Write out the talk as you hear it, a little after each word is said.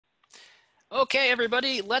Okay,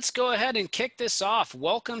 everybody, let's go ahead and kick this off.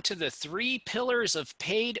 Welcome to the Three Pillars of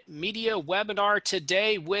Paid Media webinar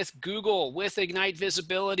today with Google, with Ignite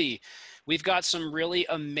Visibility. We've got some really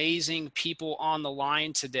amazing people on the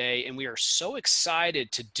line today, and we are so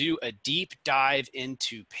excited to do a deep dive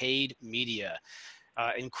into paid media.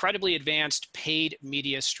 Incredibly advanced paid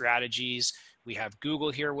media strategies. We have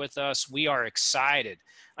Google here with us. We are excited.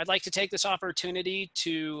 I'd like to take this opportunity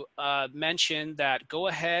to mention that go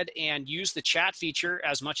ahead and use the chat feature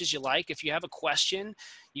as much as you like. If you have a question,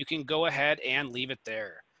 you can go ahead and leave it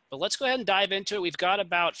there. But let's go ahead and dive into it. We've got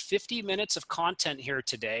about 50 minutes of content here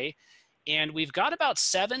today, and we've got about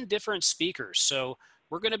 7 different speakers. So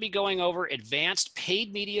we're going to be going over advanced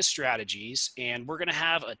paid media strategies, and we're going to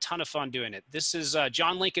have a ton of fun doing it. This is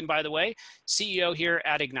John Lincoln, by the way, CEO here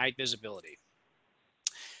at Ignite Visibility.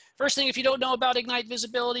 First thing, if you don't know about Ignite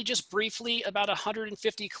Visibility, just briefly, about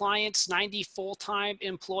 150 clients, 90 full-time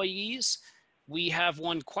employees. We have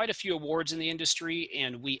won quite a few awards in the industry,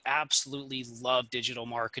 and we absolutely love digital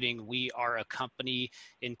marketing. We are a company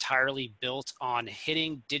entirely built on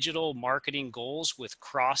hitting digital marketing goals with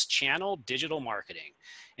cross-channel digital marketing.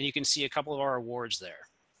 And you can see a couple of our awards there.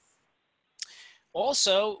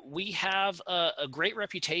 Also, we have a great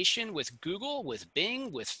reputation with Google, with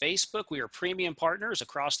Bing, with Facebook. We are premium partners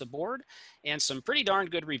across the board, and some pretty darn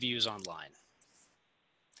good reviews online.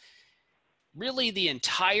 Really, the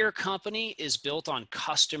entire company is built on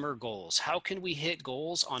customer goals. How can we hit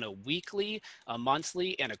goals on a weekly, a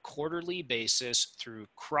monthly, and a quarterly basis through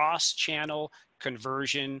cross-channel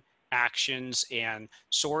conversion actions and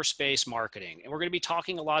source-based marketing? And we're going to be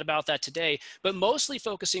talking a lot about that today, but mostly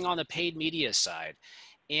focusing on the paid media side.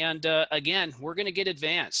 And again, we're going to get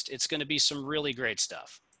advanced. It's going to be some really great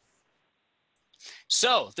stuff.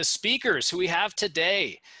 So the speakers who we have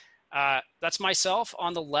today, that's myself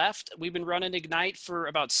on the left. We've been running Ignite for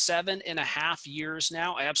about 7.5 years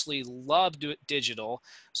now. I absolutely love digital.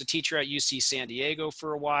 I was a teacher at UC San Diego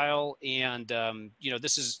for a while, and you know,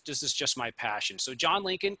 this is just my passion. So John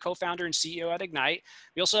Lincoln, co-founder and CEO at Ignite.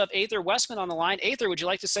 We also have Ather Westman on the line. Ather, would you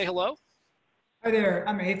like to say hello? Hi there,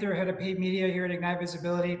 I'm Ather, head of paid media here at Ignite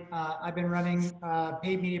Visibility. I've been running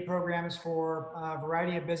paid media programs for a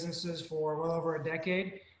variety of businesses for well over a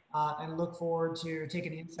decade. And look forward to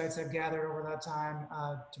taking the insights I've gathered over that time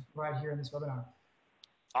to provide here in this webinar.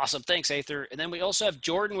 Awesome, thanks Ather. And then we also have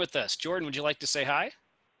Jordan with us. Jordan, would you like to say hi?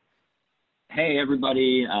 Hey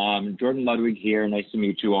everybody, Jordan Ludwig here, nice to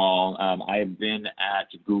meet you all. I have been at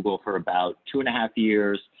Google for about 2.5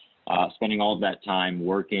 years, spending all of that time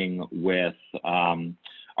working with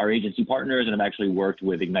our agency partners, and I've actually worked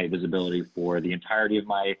with Ignite Visibility for the entirety of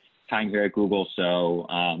my time here at Google, so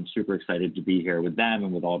I'm super excited to be here with them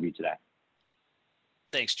and with all of you today.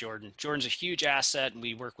 Thanks, Jordan. Jordan's a huge asset, and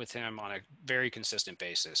we work with him on a very consistent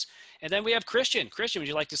basis. And then we have Christian. Christian, would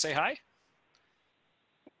you like to say hi?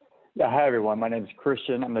 Yeah, hi everyone. My name is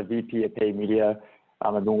Christian. I'm the VP of Paid Media.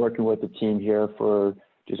 I've been working with the team here for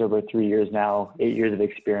just over 3 years now, 8 years of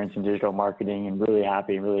experience in digital marketing, and really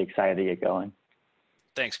happy and really excited to get going.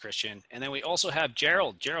 Thanks, Christian. And then we also have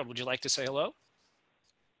Gerald. Gerald, would you like to say hello?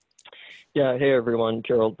 Yeah, hey everyone,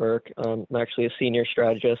 Gerald Burke. I'm actually a senior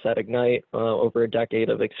strategist at Ignite, over a decade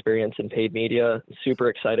of experience in paid media. Super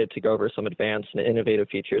excited to go over some advanced and innovative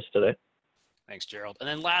features today. Thanks, Gerald. And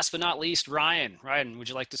then last but not least, Ryan. Ryan, would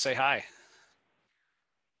you like to say hi?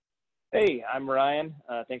 Hey, I'm Ryan.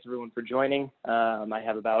 Thanks everyone for joining. I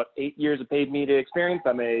have about 8 years of paid media experience.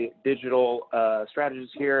 I'm a digital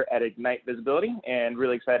strategist here at Ignite Visibility, and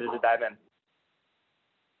really excited to dive in.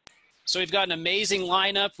 So we've got an amazing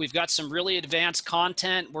lineup. We've got some really advanced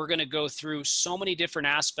content. We're going to go through so many different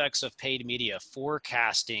aspects of paid media,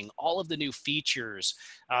 forecasting, all of the new features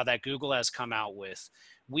that Google has come out with.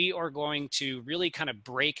 We are going to really kind of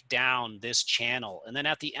break down this channel. And then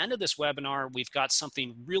at the end of this webinar, we've got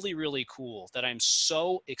something really, really cool that I'm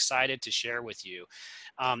so excited to share with you.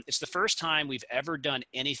 It's the first time we've ever done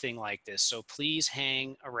anything like this. So please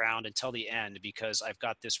hang around until the end, because I've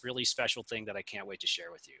got this really special thing that I can't wait to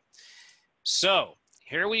share with you. So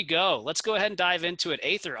here we go. Let's go ahead and dive into it.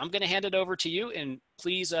 Ather, I'm going to hand it over to you, and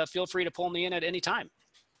please feel free to pull me in at any time.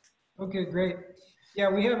 Okay, great. Yeah,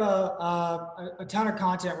 we have a ton of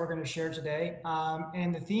content we're going to share today.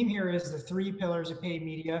 And the theme here is the 3 pillars of paid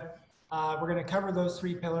media. We're going to cover those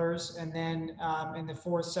 3 pillars, and then in the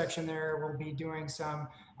 4th section there, we'll be doing some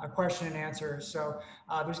question and answers. So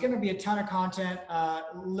there's going to be a ton of content.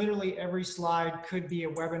 Literally every slide could be a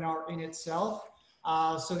webinar in itself.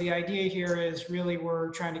 So the idea here is really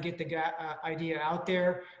we're trying to get the idea out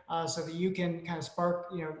there so that you can kind of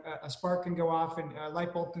spark, a spark can go off and a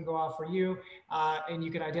light bulb can go off for you, and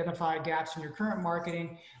you can identify gaps in your current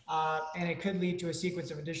marketing, and it could lead to a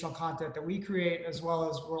sequence of additional content that we create, as well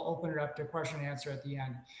as we'll open it up to question and answer at the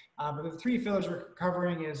end. But the three pillars we're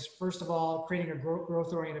covering is, first of all, creating a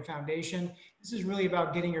growth-oriented foundation. This is really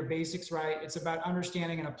about getting your basics right. It's about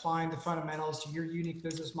understanding and applying the fundamentals to your unique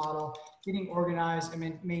business model, getting organized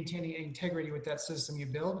and maintaining integrity with that system you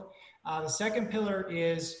build. The second pillar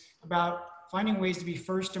is about finding ways to be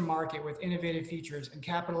first to market with innovative features and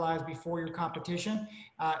capitalize before your competition,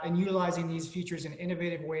 and utilizing these features in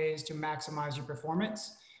innovative ways to maximize your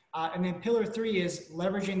performance. And then pillar three is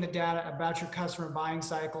leveraging the data about your customer buying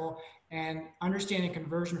cycle and understanding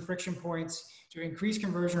conversion friction points to increase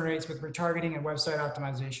conversion rates with retargeting and website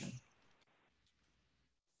optimization.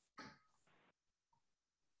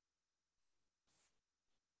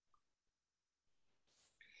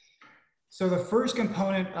 So the first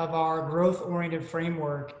component of our growth-oriented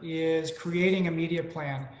framework is creating a media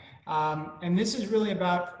plan. And this is really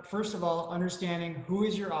about, first of all, understanding who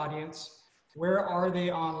is your audience, where are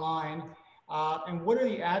they online, and what are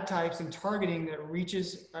the ad types and targeting that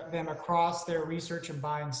reaches them across their research and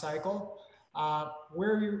buying cycle.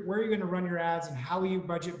 Where are you going to run your ads, and how will your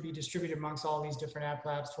budget be distributed amongst all these different ad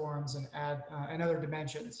platforms and and other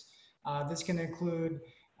dimensions. This can include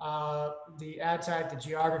the ad type, the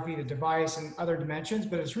geography, the device, and other dimensions,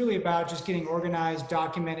 but it's really about just getting organized,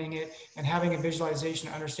 documenting it, and having a visualization,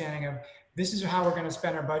 understanding of this is how we're going to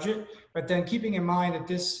spend our budget, but then keeping in mind that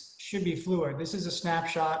this should be fluid. This is a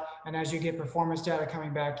snapshot, and as you get performance data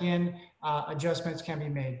coming back in, adjustments can be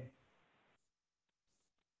made.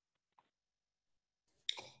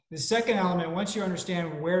 The second element, once you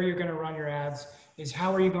understand where you're going to run your ads, is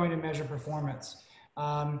how are you going to measure performance?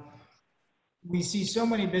 We see so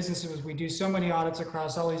many businesses, we do so many audits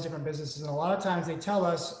across all these different businesses, and a lot of times they tell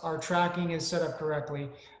us our tracking is set up correctly.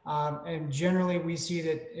 And generally we see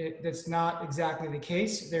that that's not exactly the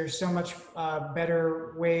case. There's so much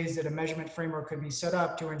better ways that a measurement framework could be set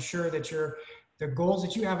up to ensure that the goals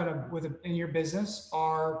that you have in your business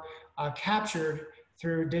are captured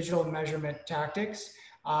through digital measurement tactics,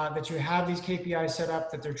 that you have these KPIs set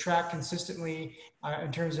up, that they're tracked consistently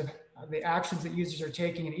in terms of the actions that users are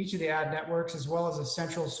taking in each of the ad networks, as well as a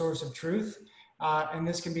central source of truth. And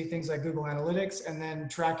this can be things like Google Analytics, and then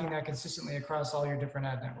tracking that consistently across all your different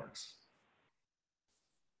ad networks.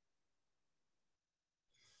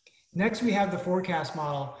 Next, we have the forecast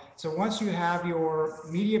model. So once you have your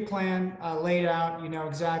media plan laid out, you know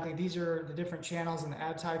exactly these are the different channels and the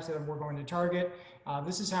ad types that we're going to target.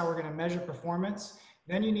 This is how we're going to measure performance.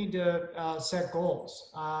 Then you need to set goals.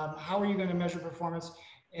 How are you going to measure performance?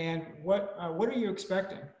 And what are you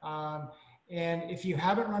expecting? And if you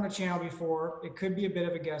haven't run a channel before, it could be a bit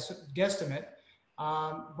of a guesstimate,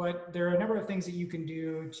 but there are a number of things that you can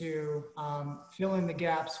do to fill in the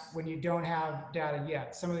gaps when you don't have data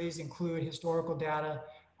yet. Some of these include historical data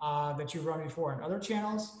that you've run before in other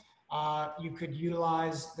channels. You could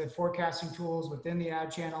utilize the forecasting tools within the ad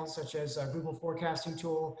channels, such as Google Forecasting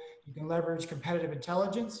Tool. You can leverage competitive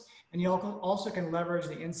intelligence, and you also can leverage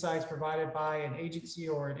the insights provided by an agency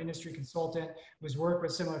or an industry consultant who's worked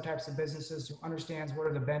with similar types of businesses, who understands what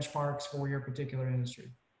are the benchmarks for your particular industry.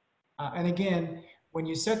 And again, when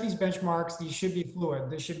you set these benchmarks, these should be fluid.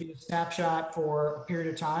 This should be a snapshot for a period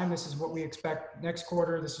of time. This is what we expect next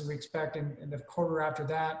quarter. This is what we expect in the quarter after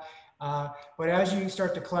that. But as you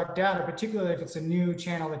start to collect data, particularly if it's a new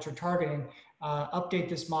channel that you're targeting, update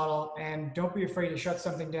this model, and don't be afraid to shut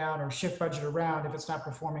something down or shift budget around if it's not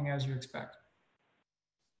performing as you expect.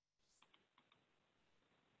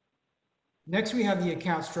 Next, we have the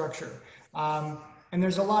account structure. And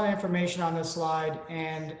there's a lot of information on this slide,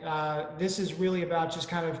 and this is really about just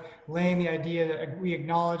kind of laying the idea that we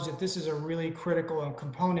acknowledge that this is a really critical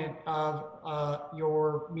component of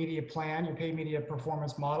your media plan, your paid media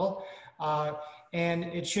performance model. And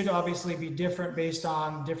it should obviously be different based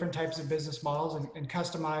on different types of business models, and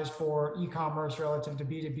customized for e-commerce relative to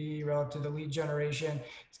B2B, relative to lead generation.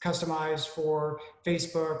 It's customized for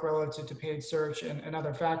Facebook relative to paid search and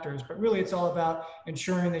other factors. But really, it's all about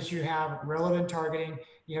ensuring that you have relevant targeting,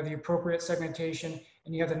 you have the appropriate segmentation,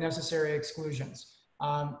 and you have the necessary exclusions.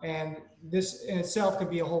 And this in itself could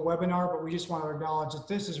be a whole webinar, but we just want to acknowledge that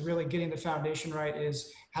this is really getting the foundation right,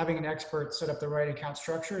 is having an expert set up the right account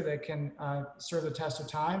structure that can serve the test of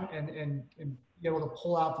time and be able to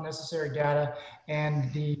pull out the necessary data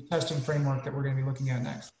and the testing framework that we're going to be looking at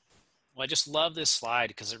next. Well, I just love this slide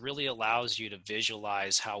because it really allows you to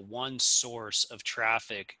visualize how one source of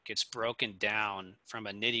traffic gets broken down from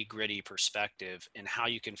a nitty-gritty perspective and how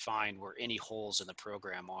you can find where any holes in the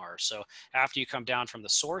program are. So after you come down from the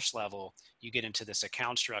source level, you get into this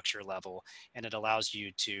account structure level, and it allows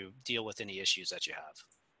you to deal with any issues that you have.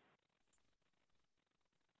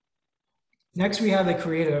 Next, we have the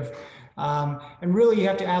creative. And really, you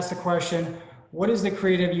have to ask the question, what is the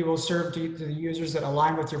creative you will serve to the users that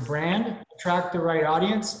align with your brand, attract the right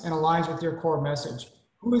audience, and aligns with your core message?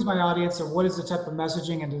 Who is my audience, and what is the type of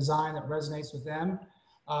messaging and design that resonates with them?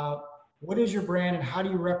 What is your brand, and how do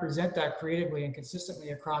you represent that creatively and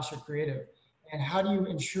consistently across your creative? And how do you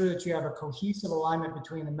ensure that you have a cohesive alignment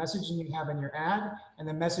between the messaging you have in your ad and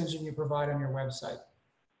the messaging you provide on your website?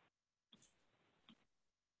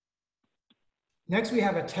 Next, we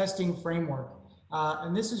have a testing framework.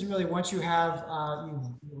 And this is really once you have,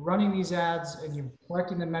 you're running these ads and you're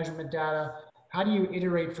collecting the measurement data, how do you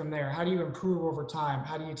iterate from there? How do you improve over time?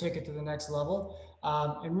 How do you take it to the next level?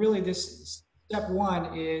 And really this step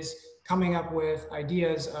one is coming up with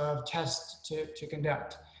ideas of tests to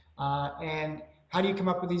conduct. And how do you come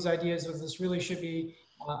up with these ideas? This really should be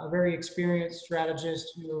a very experienced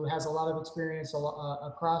strategist who has a lot of experience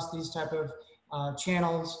across these type of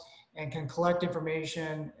channels, and can collect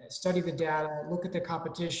information, study the data, look at the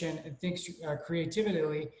competition, and think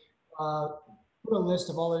creatively, put a list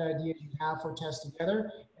of all the ideas you have for tests together,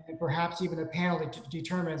 and perhaps even a panel that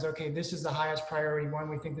determines, okay, this is the highest priority one,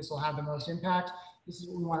 we think this will have the most impact, this is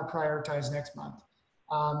what we want to prioritize next month.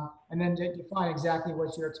 And then define exactly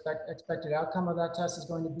what your expected outcome of that test is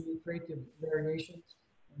going to be, create the variations,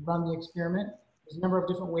 and run the experiment. There's a number of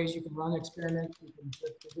different ways you can run the experiment. You can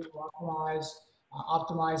optimize,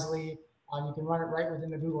 Optimizely. You can run it right within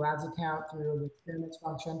the Google Ads account through the experiments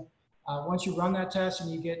function. Once you run that test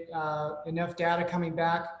and you get enough data coming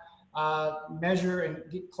back, measure and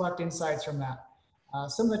collect insights from that.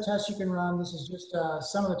 Some of the tests you can run, this is just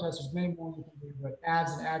some of the tests, there's many more you can do, but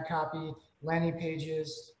ads and ad copy, landing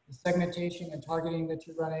pages, the segmentation and targeting that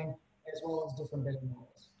you're running, as well as different bidding models.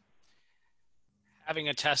 Having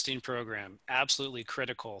a testing program, absolutely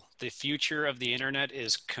critical. The future of the internet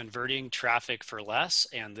is converting traffic for less,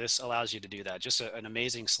 and this allows you to do that. Just an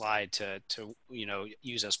amazing slide to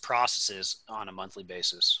use as processes on a monthly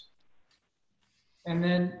basis. And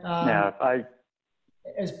then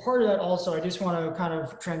as part of that also, I just want to kind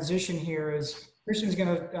of transition here is Christian's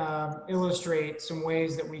going to illustrate some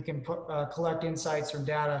ways that we can collect insights from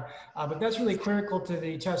data, but that's really critical to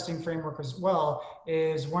the testing framework as well,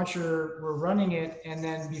 is once we're running it, and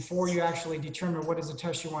then before you actually determine what is the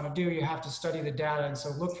test you want to do, you have to study the data, and so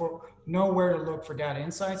know where to look for data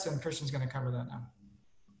insights, and Christian's going to cover that now.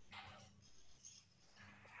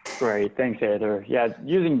 Great, thanks, Heather. Yeah,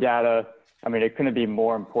 using data, I mean, it couldn't be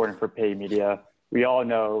more important for paid media. We all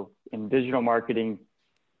know in digital marketing,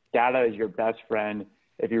 data is your best friend.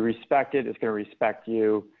 If you respect it, it's going to respect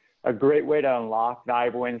you. A great way to unlock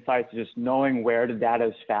valuable insights is just knowing where the data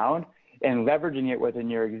is found and leveraging it within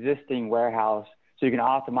your existing warehouse so you can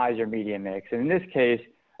optimize your media mix. And in this case,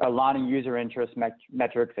 aligning user interest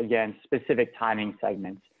metrics against specific timing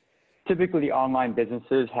segments. Typically, online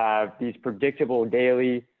businesses have these predictable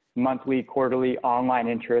daily, monthly, quarterly online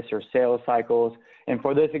interests or sales cycles. And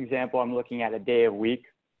for this example, I'm looking at a day of week.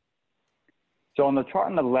 So on the chart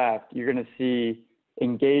on the left, you're going to see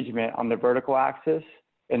engagement on the vertical axis,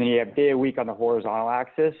 and then you have day of week on the horizontal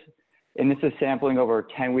axis. And this is sampling over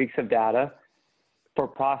 10 weeks of data for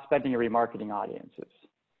prospecting and remarketing audiences.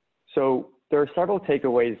 So there are several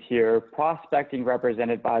takeaways here. Prospecting,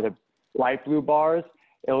 represented by the light blue bars,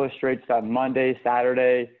 illustrates that Monday,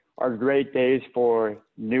 Saturday are great days for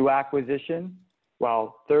new acquisition,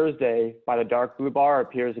 while Thursday, by the dark blue bar,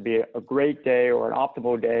 appears to be a great day or an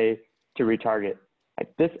optimal day to retarget.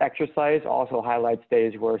 This exercise also highlights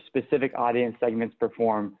days where specific audience segments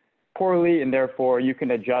perform poorly, and therefore you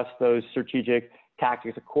can adjust those strategic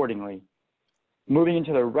tactics accordingly. Moving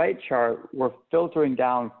into the right chart, we're filtering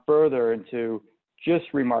down further into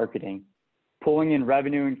just remarketing, pulling in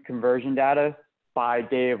revenue and conversion data by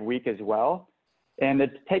day of week as well. And the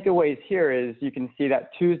takeaways here is you can see that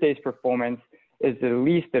Tuesday's performance is the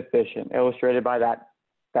least efficient, illustrated by that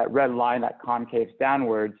red line that concaves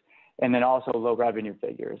downwards, and then also low revenue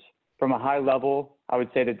figures. From a high level, I would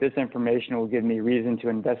say that this information will give me reason to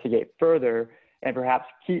investigate further and perhaps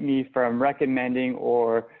keep me from recommending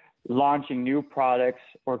or launching new products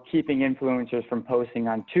or keeping influencers from posting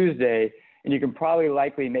on Tuesday. And you can probably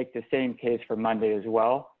likely make the same case for Monday as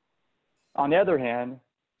well. On the other hand,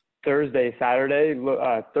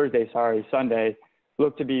 Sunday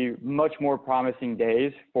look to be much more promising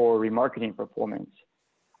days for remarketing performance.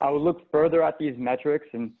 I would look further at these metrics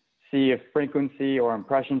and see if frequency or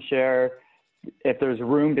impression share, if there's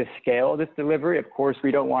room to scale this delivery. Of course,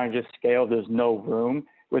 we don't want to just scale. There's no room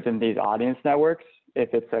within these audience networks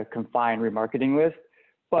if it's a confined remarketing list.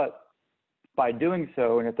 But by doing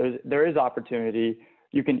so, and if there is opportunity,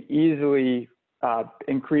 you can easily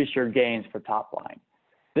increase your gains for top line.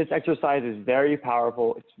 This exercise is very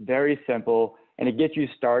powerful. It's very simple, and it gets you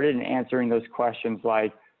started in answering those questions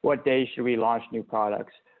like, what day should we launch new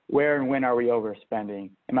products? Where and when are we overspending?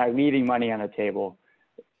 Am I leaving money on the table?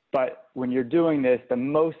 But when you're doing this, the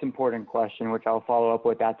most important question, which I'll follow up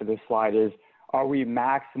with after this slide, is, are we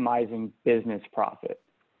maximizing business profit?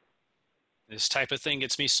 This type of thing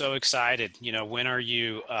gets me so excited. You know, when are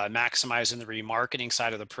you maximizing the remarketing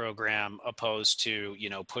side of the program opposed to, you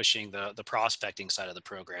know, pushing the prospecting side of the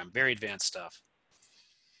program? Very advanced stuff.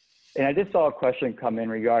 And I just saw a question come in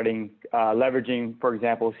regarding leveraging, for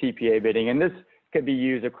example, CPA bidding. And this could be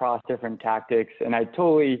used across different tactics. And I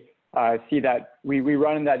totally see that we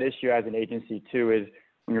run in that issue as an agency too, is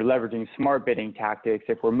when you're leveraging smart bidding tactics,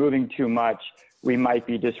 if we're moving too much, we might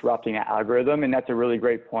be disrupting an algorithm. And that's a really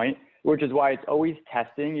great point, which is why it's always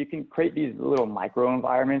testing. You can create these little micro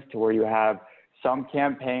environments to where you have some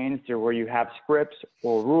campaigns to where you have scripts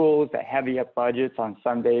or rules that heavy up budgets on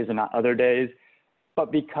some days and not other days.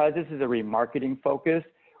 But because this is a remarketing focus,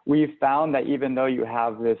 we've found that even though you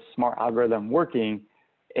have this smart algorithm working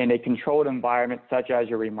in a controlled environment such as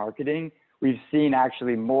your remarketing, we've seen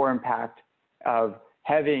actually more impact of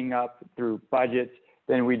heavying up through budgets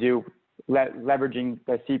than we do leveraging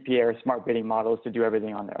the CPA or smart bidding models to do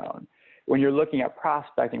everything on their own. When you're looking at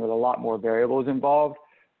prospecting with a lot more variables involved,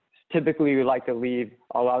 typically we like to leave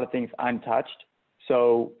a lot of things untouched.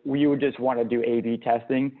 So we would just want to do A/B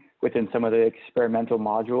testing within some of the experimental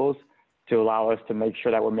modules to allow us to make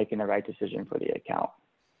sure that we're making the right decision for the account.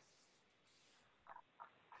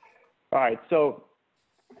 All right, so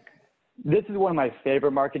this is one of my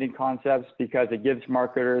favorite marketing concepts because it gives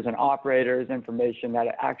marketers and operators information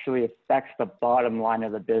that actually affects the bottom line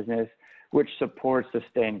of the business, which supports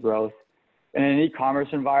sustained growth. In an e-commerce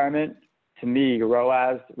environment, to me,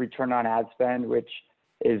 ROAS, return on ad spend, which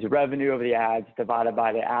is revenue of the ads divided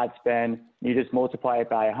by the ad spend, you just multiply it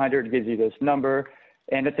by 100, gives you this number.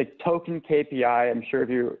 And it's a token KPI. I'm sure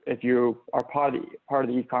if you are part of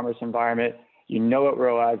the e-commerce environment, you know what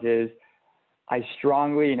ROAS is. I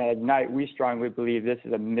strongly, and at Ignite, we strongly believe this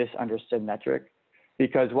is a misunderstood metric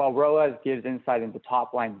because while ROAS gives insight into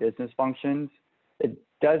top-line business functions, it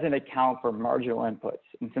doesn't account for marginal inputs.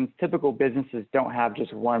 And since typical businesses don't have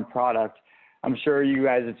just one product, I'm sure you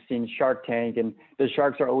guys have seen Shark Tank, and the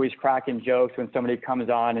sharks are always cracking jokes when somebody comes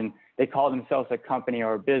on and they call themselves a company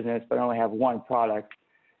or a business, but only have one product.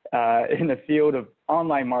 In the field of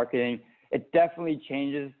online marketing, it definitely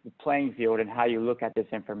changes the playing field and how you look at this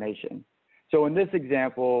information. So in this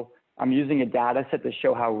example, I'm using a data set to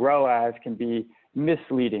show how ROAS can be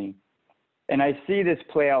misleading. And I see this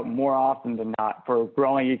play out more often than not for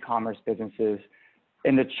growing e-commerce businesses.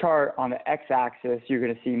 In the chart on the x-axis, you're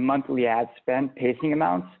going to see monthly ad spend pacing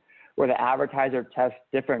amounts, where the advertiser tests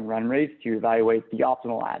different run rates to evaluate the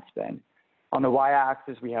optimal ad spend. On the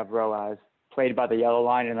y-axis, we have ROAS, played by the yellow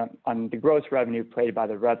line, and on the gross revenue, played by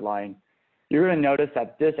the red line. You're going to notice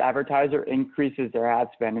that this advertiser increases their ad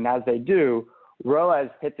spend, and as they do, ROAS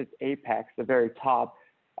hits its apex, the very top,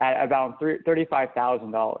 at about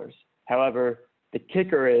 $35,000. However, the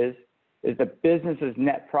kicker is the business's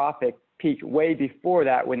net profit peaked way before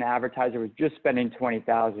that when the advertiser was just spending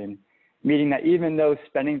 $20,000, meaning that even though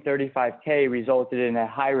spending $35K resulted in a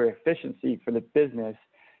higher efficiency for the business,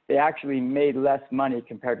 they actually made less money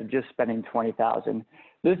compared to just spending $20,000.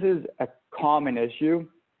 This is a common issue.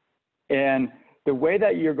 And the way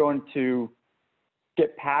that you're going to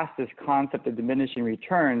get past this concept of diminishing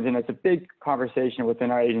returns, and it's a big conversation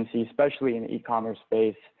within our agency, especially in the e-commerce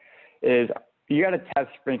space, is you got to test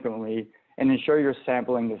frequently and ensure you're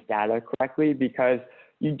sampling this data correctly, because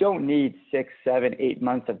you don't need 6, 7, 8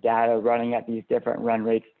 months of data running at these different run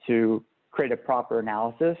rates to create a proper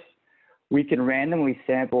analysis. We can randomly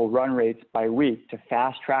sample run rates by week to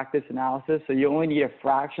fast track this analysis. So you only need a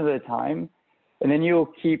fraction of the time, and then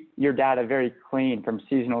you'll keep your data very clean from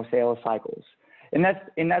seasonal sales cycles. And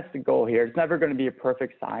that's the goal here. It's never going to be a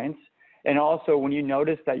perfect science. And also, when you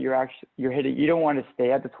notice that you're hitting, you don't want to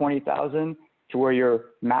stay at the 20,000 to where you're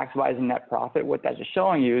maximizing net profit. What that's just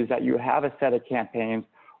showing you is that you have a set of campaigns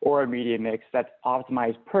or a media mix that's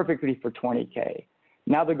optimized perfectly for 20K.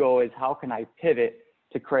 Now the goal is, how can I pivot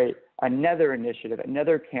to create another initiative,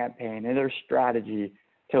 another campaign, another strategy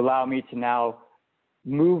to allow me to now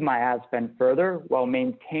move my ad spend further while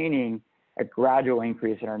maintaining a gradual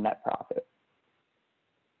increase in our net profit.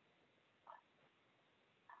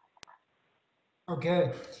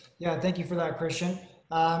 Okay. Yeah, thank you for that, Christian.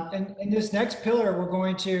 And in this next pillar, we're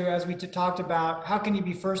going to, as we talked about, how can you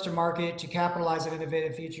be first to market to capitalize on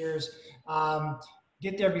innovative features, um,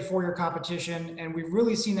 get there before your competition. And we've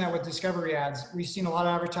really seen that with discovery ads. We've seen a lot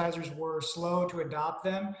of advertisers were slow to adopt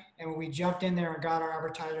them. And when we jumped in there and got our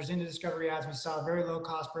advertisers into discovery ads, we saw very low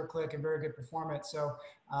cost per click and very good performance. So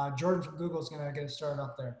Jordan from Google is going to get us started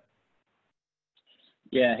up there.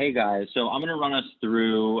 Yeah, hey guys. So I'm going to run us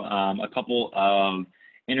through a couple of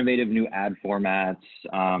innovative new ad formats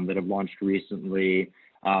that have launched recently,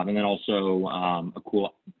 and then also a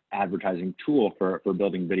cool advertising tool for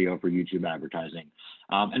building video for YouTube advertising.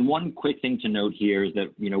 And one quick thing to note here is that,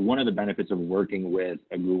 one of the benefits of working with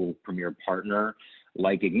a Google Premier partner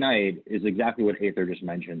like Ignite is exactly what Aether just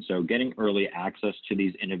mentioned. So getting early access to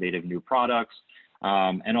these innovative new products,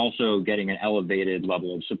 and also getting an elevated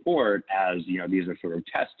level of support as these are sort of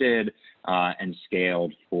tested and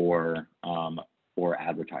scaled for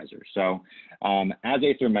advertisers. So as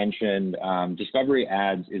Aether mentioned, Discovery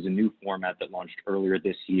Ads is a new format that launched earlier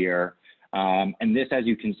this year. And this, as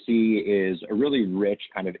you can see, is a really rich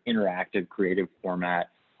kind of interactive creative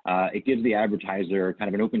format. It gives the advertiser kind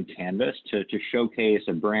of an open canvas to showcase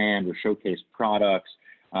a brand or showcase products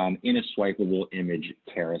in a swipeable image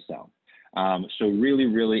carousel. So really,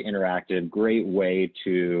 really interactive, great way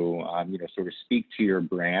to, sort of speak to your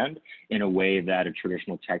brand in a way that a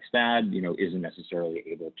traditional text ad, isn't necessarily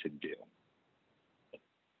able to do.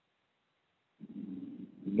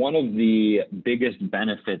 One of the biggest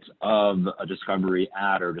benefits of a discovery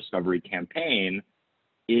ad or discovery campaign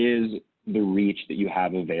is the reach that you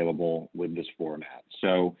have available with this format.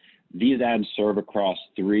 So these ads serve across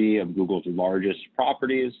 3 of Google's largest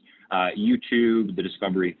properties, YouTube, the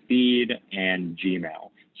Discovery feed, and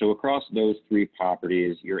Gmail. So across those 3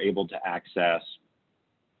 properties, you're able to access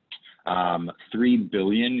 3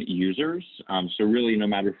 billion users. So really, no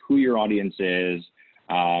matter who your audience is,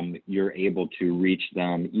 you're able to reach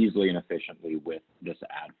them easily and efficiently with this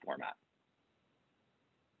ad format.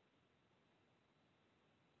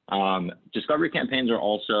 Discovery campaigns are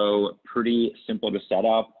also pretty simple to set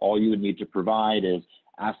up. All you would need to provide is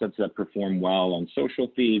assets that perform well on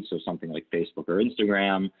social feeds, so something like Facebook or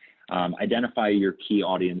Instagram, identify your key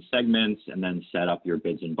audience segments, and then set up your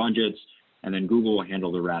bids and budgets. And then Google will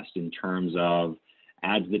handle the rest in terms of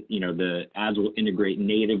ads that, the ads will integrate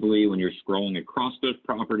natively when you're scrolling across those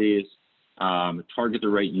properties, target the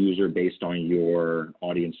right user based on your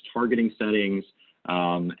audience targeting settings,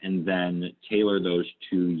 and then tailor those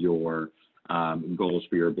to your goals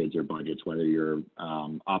for your bids or budgets, whether you're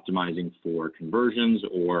optimizing for conversions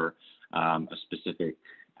or a specific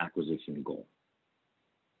acquisition goal.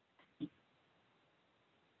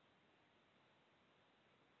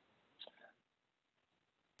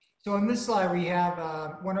 So on this slide, we have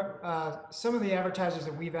some of the advertisers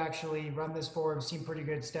that we've actually run this for have seen pretty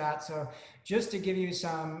good stats. So just to give you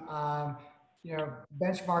some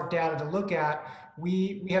benchmark data to look at,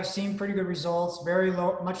 we have seen pretty good results, very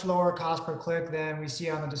low, much lower cost per click than we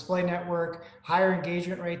see on the display network, higher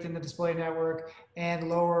engagement rate than the display network, and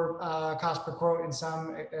lower cost per quote in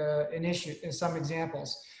some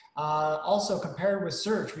examples. Also compared with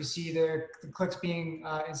search, we see the clicks being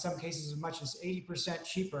in some cases as much as 80%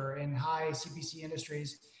 cheaper in high CPC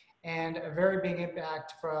industries, and a very big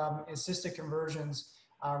impact from assisted conversions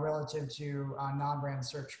relative to non-brand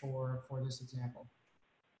search for this example.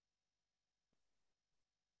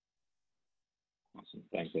 Awesome,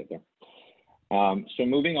 thanks, Aether. So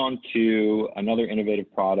moving on to another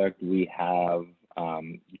innovative product, we have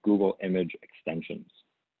Google Image Extensions.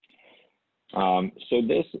 So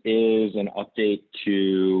this is an update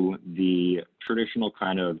to the traditional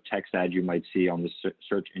kind of text ad you might see on the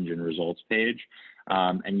search engine results page.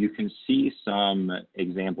 And you can see some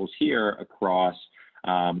examples here across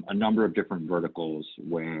a number of different verticals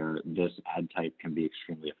where this ad type can be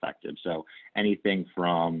extremely effective. So anything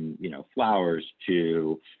from, flowers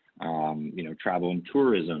to, travel and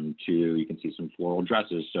tourism to, you can see some floral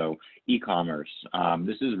dresses. So e-commerce.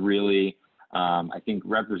 This is really, I think,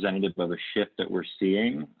 representative of a shift that we're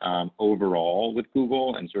seeing overall with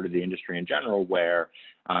Google and sort of the industry in general, where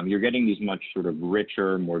you're getting these much sort of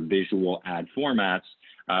richer, more visual ad formats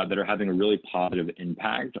that are having a really positive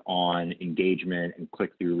impact on engagement and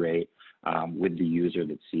click-through rate with the user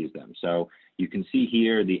that sees them. So you can see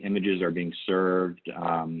here the images are being served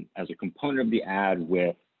as a component of the ad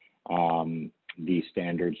with the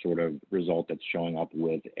standard sort of result that's showing up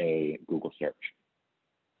with a Google search.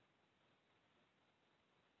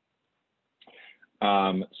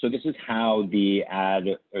 So this is how the ad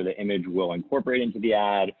or the image will incorporate into the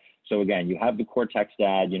ad. So again, you have the core text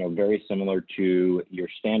ad, very similar to your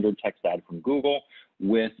standard text ad from Google,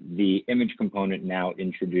 with the image component now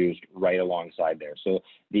introduced right alongside there. So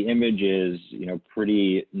the image is,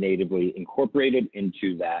 pretty natively incorporated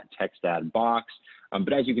into that text ad box.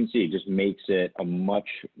 But as you can see, it just makes it a much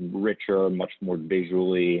richer, much more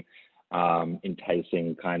visually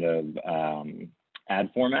enticing kind of ad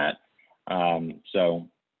format. So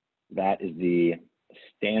that is the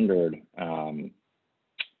standard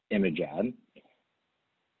image ad.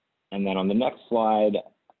 And then on the next slide,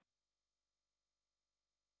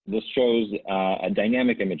 this shows a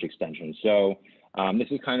dynamic image extension. So this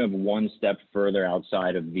is kind of one step further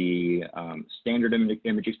outside of the standard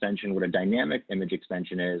image extension. What a dynamic image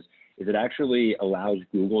extension is it actually allows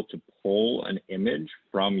Google to pull an image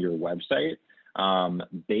from your website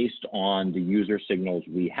based on the user signals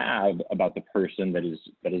we have about the person that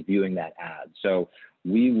is viewing that ad. So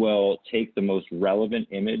we will take the most relevant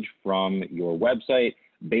image from your website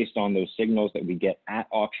based on those signals that we get at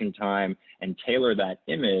auction time and tailor that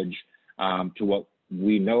image to what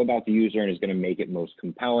we know about the user and is going to make it most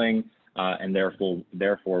compelling, and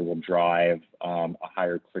therefore will drive a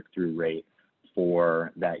higher click-through rate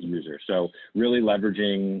for that user. So really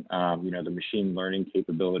leveraging the machine learning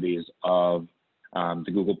capabilities of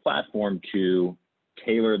the Google platform to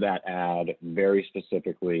tailor that ad very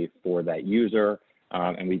specifically for that user,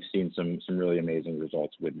 and we've seen some really amazing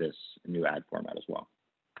results with this new ad format as well.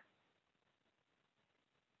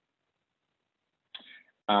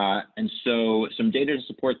 And so some data to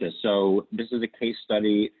support this. So this is a case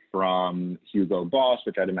study from Hugo Boss,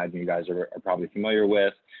 which I'd imagine you guys are probably familiar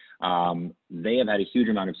with. They have had a huge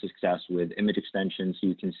amount of success with image extensions. So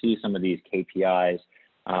you can see some of these KPIs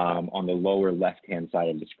on the lower left-hand side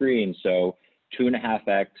of the screen. So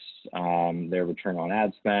 2.5x their return on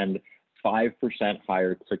ad spend, 5%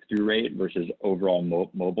 higher click-through rate versus overall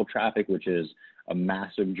mobile traffic, which is a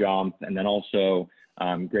massive jump, and then also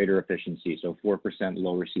greater efficiency, so 4%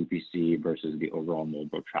 lower CPC versus the overall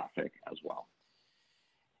mobile traffic as well.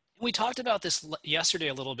 We talked about this yesterday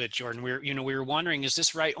a little bit, Jordan. We were wondering, is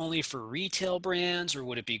this right only for retail brands, or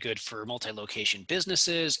would it be good for multi-location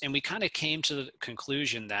businesses? And we kind of came to the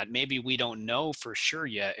conclusion that maybe we don't know for sure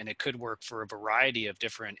yet, and it could work for a variety of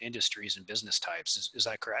different industries and business types. Is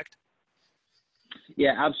that correct?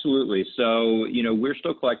 Yeah, absolutely. So, we're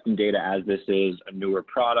still collecting data as this is a newer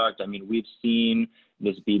product. I mean, we've seen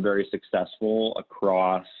this be very successful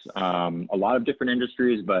across a lot of different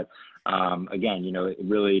industries, but again, it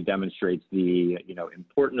really demonstrates the,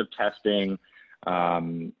 importance of testing.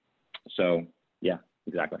 So yeah,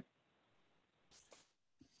 exactly.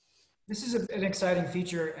 This is an exciting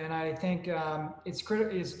feature, and I think it's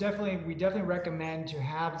critical. We definitely recommend to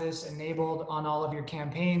have this enabled on all of your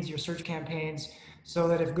campaigns, your search campaigns, so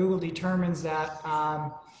that if Google determines that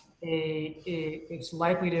it's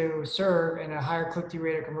likely to serve and a higher click-through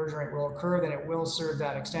rate or conversion rate will occur, then it will serve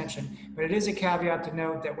that extension. But it is a caveat to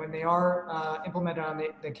note that when they are implemented on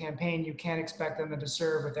the campaign, you can't expect them to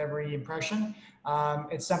serve with every impression.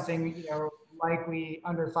 It's something likely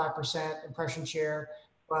under 5% impression share.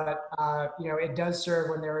 But it does serve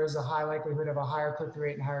when there is a high likelihood of a higher click-through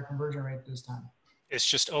rate and higher conversion rate this time. It's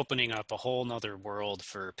just opening up a whole nother world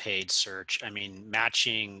for paid search. I mean,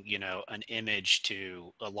 matching, an image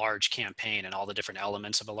to a large campaign and all the different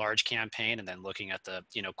elements of a large campaign, and then looking at the,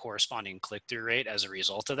 corresponding click-through rate as a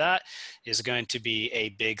result of that is going to be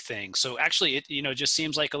a big thing. So actually, it, just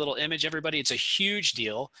seems like a little image, everybody. It's a huge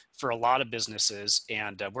deal for a lot of businesses,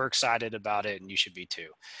 and we're excited about it, and you should be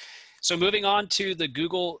too. So moving on to the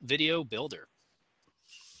Google Video Builder.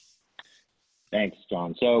 Thanks,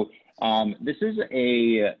 John. So this is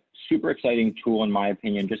a super exciting tool, in my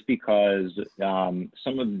opinion, just because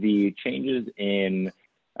some of the changes in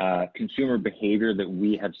consumer behavior that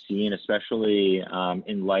we have seen, especially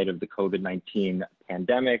in light of the COVID-19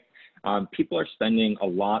 pandemic, people are spending a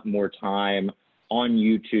lot more time on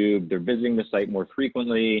YouTube. They're visiting the site more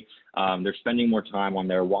frequently. They're spending more time on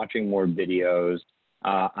there, watching more videos.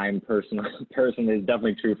 I'm personally, it's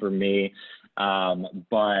definitely true for me.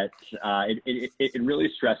 But it really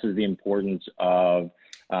stresses the importance of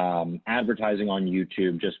advertising on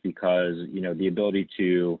YouTube, just because, the ability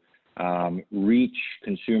to reach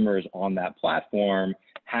consumers on that platform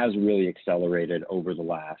has really accelerated over the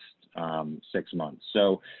last 6 months.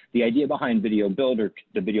 So the idea behind Video Builder,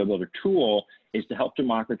 the Video Builder tool, is to help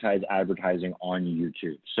democratize advertising on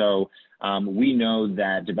YouTube. So we know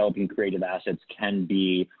that developing creative assets can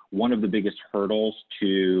be one of the biggest hurdles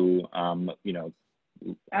to,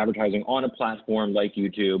 advertising on a platform like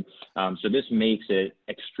YouTube. So this makes it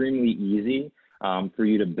extremely easy for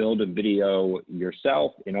you to build a video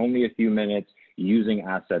yourself in only a few minutes using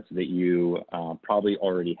assets that you probably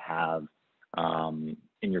already have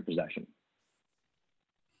in your possession.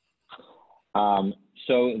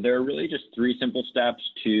 So there are really just 3 simple steps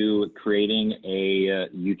to creating a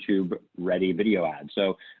YouTube ready video ad.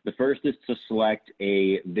 So the first is to select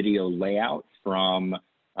a video layout from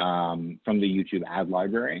the YouTube ad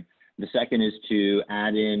library. The second is to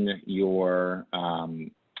add in your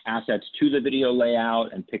assets to the video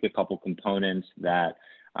layout and pick a couple components that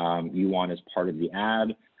you want as part of the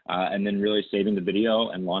ad, and then really saving the video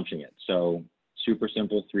and launching it. So super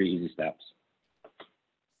simple, 3 easy steps.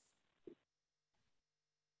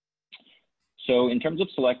 So in terms of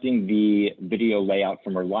selecting the video layout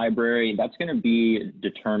from our library, that's going to be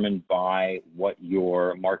determined by what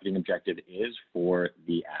your marketing objective is for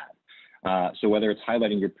the ad. So whether it's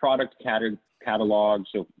highlighting your product catalog,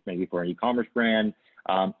 so maybe for an e-commerce brand,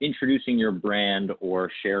 introducing your brand, or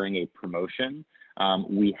sharing a promotion,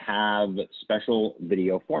 we have special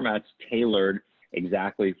video formats tailored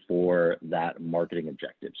exactly for that marketing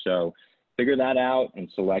objective. So figure that out and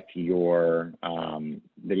select your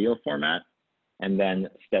video format. And then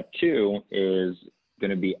step 2 is going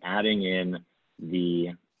to be adding in the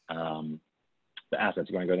assets.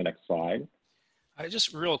 You're going to go to the next slide. I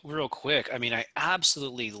just real quick. I mean, I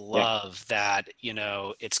absolutely love that, you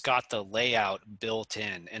know, it's got the layout built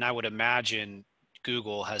in, and I would imagine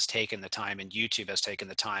Google has taken the time and YouTube has taken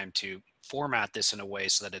the time to format this in a way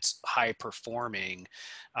so that it's high performing,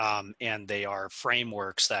 and they are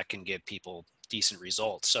frameworks that can give people decent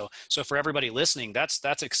results. So for everybody listening,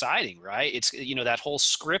 that's exciting, right? It's, you know, that whole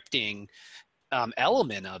scripting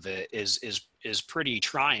element of it is pretty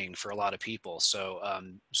trying for a lot of people. So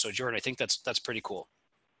so Jordan, I think that's pretty cool.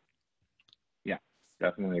 Yeah,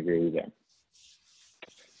 definitely agree with that.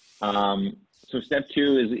 So step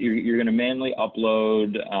 2 is you're going to manually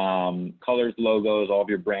upload colors, logos, all of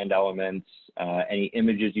your brand elements, any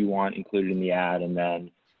images you want included in the ad, and then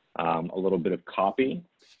a little bit of copy.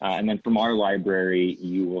 And then from our library,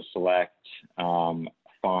 you will select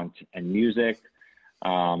font and music.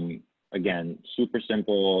 Again, super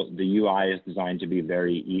simple. The UI is designed to be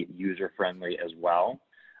very user-friendly as well.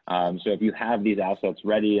 So if you have these assets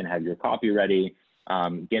ready and have your copy ready,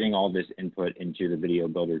 getting all this input into the Video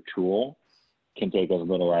Builder tool can take as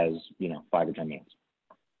little as, 5 or 10 minutes.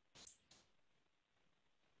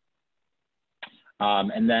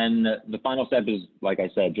 And then the final step is, like I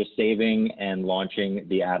said, just saving and launching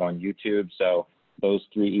the ad on YouTube. So those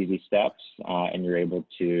 3 easy steps, and you're able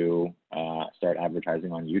to start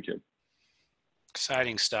advertising on YouTube.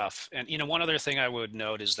 Exciting stuff. And, one other thing I would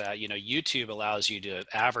note is that, YouTube allows you to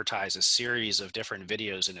advertise a series of different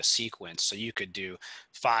videos in a sequence. So you could do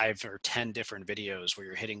 5 or 10 different videos where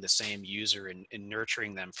you're hitting the same user and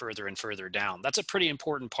nurturing them further and further down. That's a pretty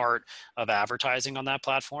important part of advertising on that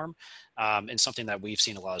platform, and something that we've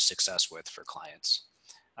seen a lot of success with for clients.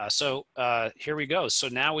 So here we go. So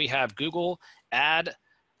now we have Google Ad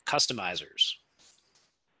Customizers.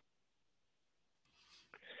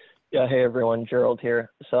 Yeah, hey everyone, Gerald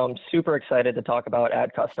here. So I'm super excited to talk about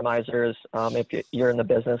ad customizers. If you're in the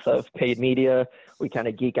business of paid media, we kind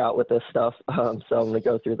of geek out with this stuff. So I'm going to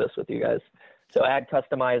go through this with you guys. So ad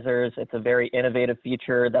customizers, it's a very innovative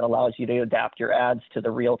feature that allows you to adapt your ads to the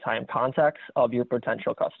real-time context of your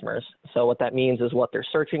potential customers. So what that means is what they're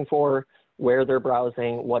searching for, where they're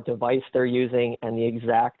browsing, what device they're using, and the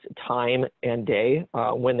exact time and day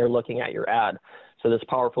when they're looking at your ad. So this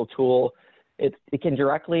powerful tool, it can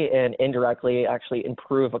directly and indirectly actually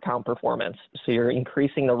improve account performance. So you're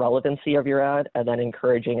increasing the relevancy of your ad and then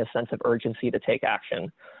encouraging a sense of urgency to take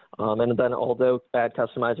action. And then although ad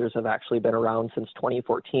customizers have actually been around since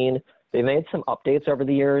 2014, they made some updates over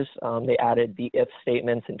the years. They added the if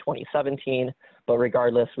statements in 2017, but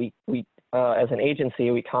regardless, we as an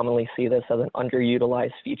agency, we commonly see this as an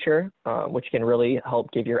underutilized feature, which can really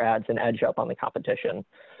help give your ads an edge up on the competition.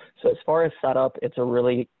 So as far as setup, it's a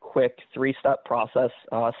really quick 3-step process.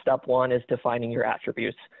 Step 1 is defining your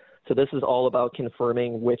attributes. So this is all about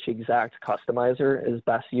confirming which exact customizer is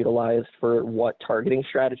best utilized for what targeting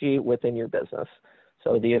strategy within your business.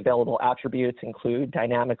 So the available attributes include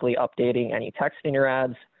dynamically updating any text in your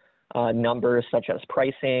ads, numbers such as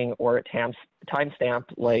pricing or a timestamp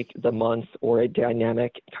like the month or a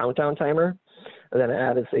dynamic countdown timer. And then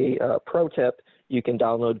add as a pro tip, you can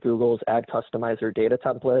download Google's Ad Customizer data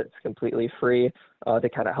template. It's completely free to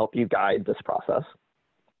kind of help you guide this process.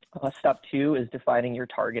 Step 2 is defining your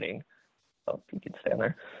targeting. Oh, you can stand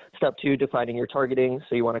there. Step 2, defining your targeting.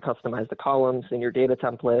 So you want to customize the columns in your data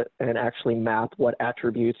template and actually map what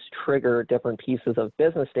attributes trigger different pieces of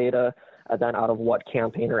business data and then out of what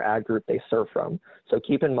campaign or ad group they serve from. So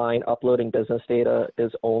keep in mind, uploading business data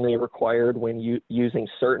is only required when using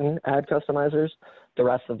certain ad customizers. The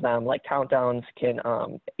rest of them, like countdowns, can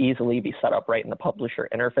easily be set up right in the publisher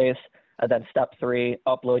interface. And then step 3,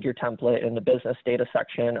 upload your template in the business data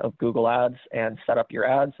section of Google Ads and set up your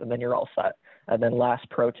ads, and then you're all set. And then last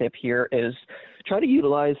pro tip here is try to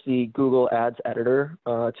utilize the Google Ads editor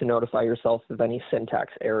to notify yourself of any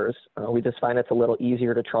syntax errors. We just find it's a little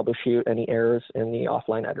easier to troubleshoot any errors in the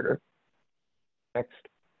offline editor. Next.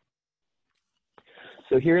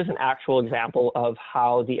 So here's an actual example of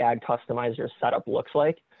how the ad customizer setup looks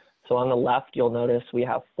like. So on the left, you'll notice we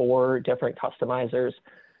have 4 different customizers.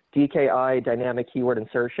 DKI, dynamic keyword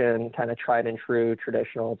insertion, kind of tried and true,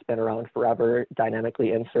 traditional, it's been around forever,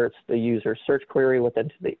 dynamically inserts the user search query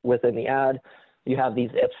within the ad. You have these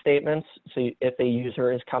if statements, so if a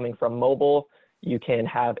user is coming from mobile, you can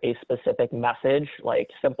have a specific message like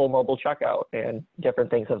simple mobile checkout and different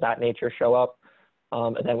things of that nature show up.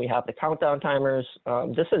 And then we have the countdown timers.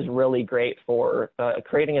 This is really great for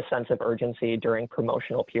creating a sense of urgency during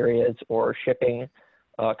promotional periods or shipping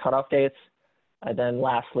cutoff dates. And then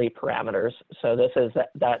lastly, parameters. So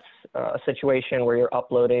that's a situation where you're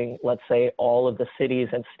uploading, let's say, all of the cities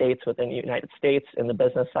and states within the United States in the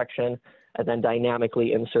business section, and then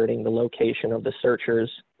dynamically inserting the location of the searcher's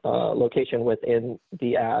location within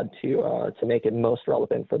the ad to make it most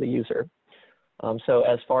relevant for the user. So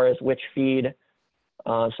as far as which feed,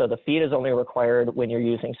 so the feed is only required when you're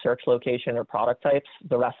using search location or product types.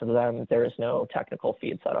 The rest of them, there is no technical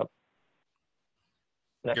feed setup.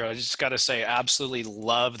 I just got to say, absolutely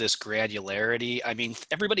love this granularity. I mean,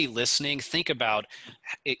 everybody listening, think about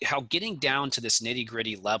how getting down to this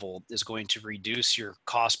nitty-gritty level is going to reduce your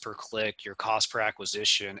cost per click, your cost per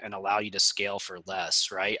acquisition, and allow you to scale for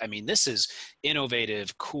less, right? I mean, this is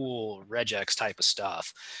innovative, cool, regex type of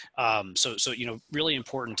stuff. So you know, really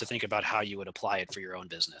important to think about how you would apply it for your own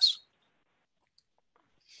business.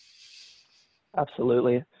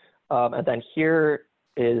 Absolutely. And then here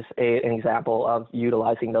is an example of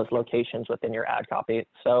utilizing those locations within your ad copy.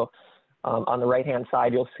 So on the right-hand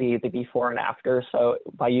side, you'll see the before and after. So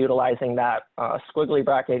by utilizing that squiggly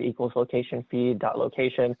bracket equals location feed dot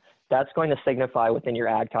location, that's going to signify within your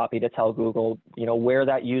ad copy to tell Google, you know, where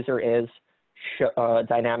that user is,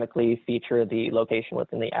 dynamically feature the location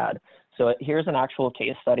within the ad. So here's an actual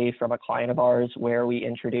case study from a client of ours where we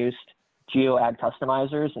introduced geo ad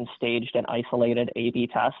customizers and staged an isolated A/B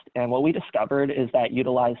test. And what we discovered is that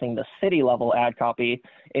utilizing the city level ad copy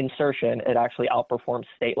insertion, it actually outperforms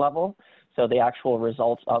state level. So the actual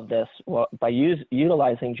results of this, by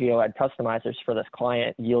utilizing geo ad customizers for this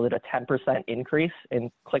client, yielded a 10% increase in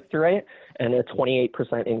click-through rate and a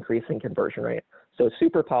 28% increase in conversion rate. So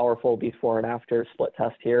super powerful before and after split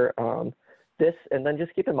test here. And then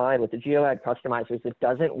just keep in mind with the geo ad customizers, it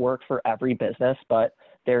doesn't work for every business, but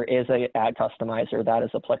there is an ad customizer that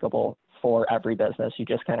is applicable for every business. You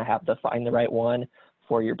just kind of have to find the right one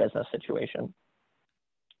for your business situation.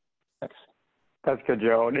 Next. That's good,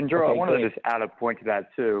 Joe. And Joe, Okay, I wanted great. to just add a point to that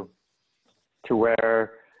too, to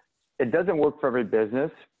where it doesn't work for every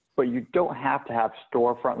business, but you don't have to have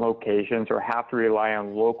storefront locations or have to rely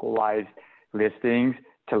on localized listings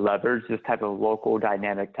to leverage this type of local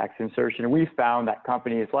dynamic text insertion. And we found that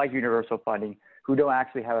companies like Universal Funding who don't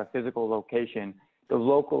actually have a physical location, the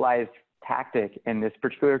localized tactic in this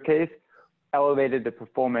particular case elevated the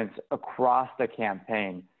performance across the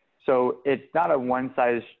campaign. So it's not a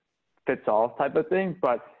one-size-fits-all type of thing,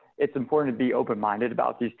 but it's important to be open-minded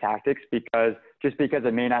about these tactics because just because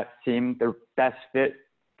it may not seem the best fit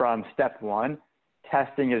from step 1,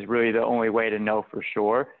 testing is really the only way to know for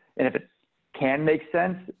sure. And if it can make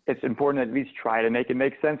sense, it's important to at least try to make it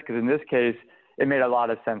make sense because in this case, it made a lot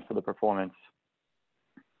of sense for the performance.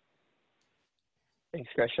 Thanks,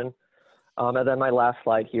 Christian. And then my last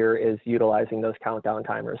slide here is utilizing those countdown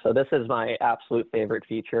timers. So this is my absolute favorite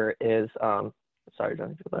feature is, sorry,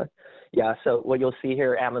 John, go back. Yeah, so what you'll see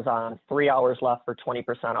here, Amazon, 3 hours left for 20%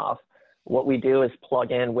 off. What we do is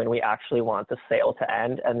plug in when we actually want the sale to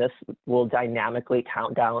end, and this will dynamically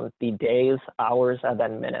count down the days, hours, and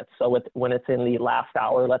then minutes. So when it's in the last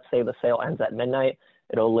hour, let's say the sale ends at midnight,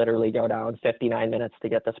 it'll literally go down 59 minutes to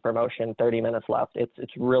get this promotion, 30 minutes left.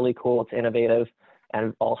 It's really cool, it's innovative,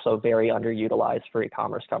 and also very underutilized for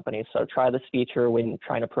e-commerce companies. So try this feature when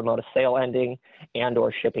trying to promote a sale ending and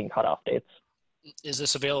or shipping cutoff dates. Is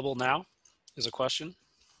this available now? Is a question.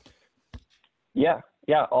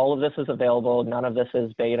 Yeah, all of this is available. None of this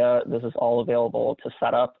is beta. This is all available to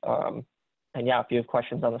set up. And yeah, if you have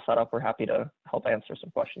questions on the setup, we're happy to help answer some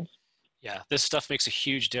questions. Yeah, this stuff makes a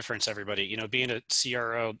huge difference, everybody. You know, being a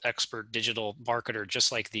CRO expert digital marketer,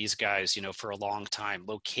 just like these guys, you know, for a long time,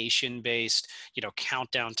 location based, you know,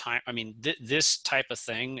 countdown time. I mean, this type of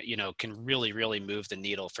thing, you know, can really, really move the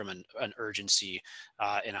needle from an urgency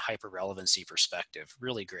and a hyper relevancy perspective.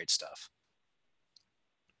 Really great stuff.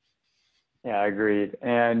 Yeah, agreed.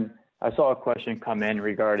 And I saw a question come in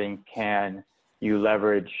regarding, can you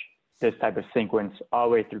leverage this type of sequence all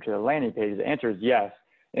the way through to the landing page? The answer is yes.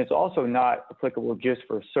 And it's also not applicable just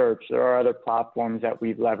for search. There are other platforms that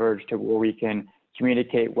we've leveraged to where we can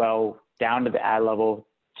communicate well down to the ad level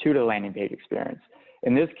to the landing page experience.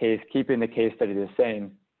 In this case, keeping the case study the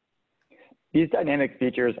same, these dynamic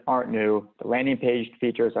features aren't new. The landing page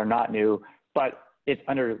features are not new, but it's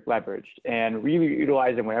under leveraged, and we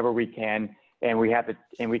utilize them whenever we can, and we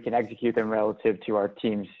can execute them relative to our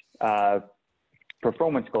team's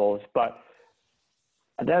performance goals. But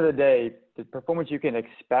at the end of the day, the performance you can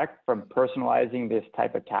expect from personalizing this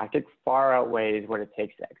type of tactic far outweighs what it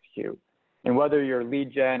takes to execute. And whether you're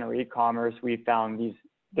lead gen or e-commerce, we found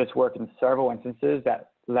this work in several instances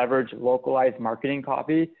that leverage localized marketing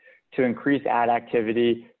copy to increase ad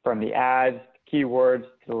activity from the ads, keywords,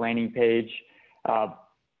 to the landing page.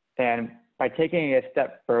 And by taking it a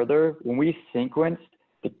step further, when we sequenced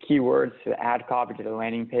the keywords to the ad copy to the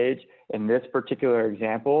landing page, in this particular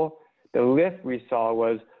example, the lift we saw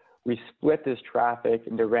was we split this traffic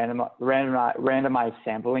into randomized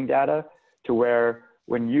sampling data to where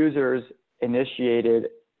when users initiated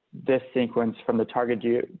this sequence from the target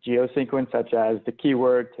geo sequence, such as the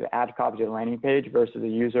keyword to the ad copy to the landing page, versus a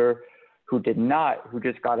user who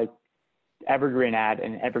just got an evergreen ad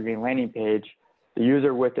and an evergreen landing page, the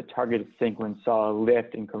user with the targeted sequence saw a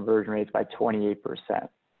lift in conversion rates by 28%.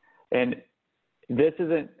 And this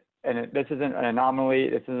isn't an anomaly.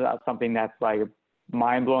 This is not something that's like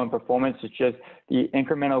mind-blowing performance. It's just the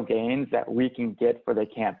incremental gains that we can get for the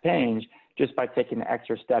campaigns just by taking the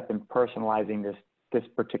extra step in personalizing this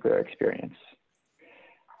particular experience.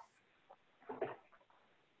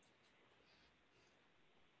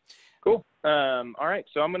 Cool. All right,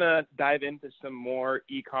 so I'm going to dive into some more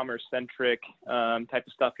e-commerce centric type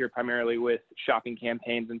of stuff here, primarily with shopping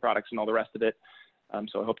campaigns and products and all the rest of it.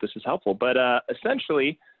 So I hope this is helpful. But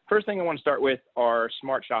essentially, first thing I want to start with are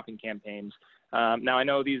smart shopping campaigns. Now, I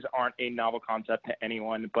know these aren't a novel concept to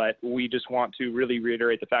anyone, but we just want to really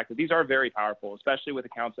reiterate the fact that these are very powerful, especially with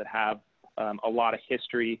accounts that have a lot of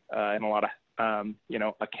history and a lot of,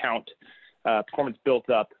 account performance built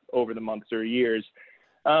up over the months or years.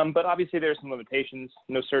 But obviously there's some limitations,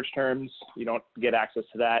 no search terms, you don't get access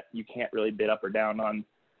to that. You can't really bid up or down on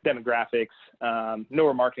demographics, no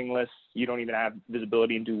remarketing lists. You don't even have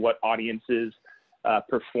visibility into what audiences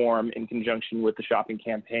perform in conjunction with the shopping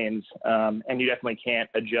campaigns. And you definitely can't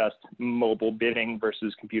adjust mobile bidding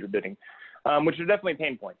versus computer bidding, which are definitely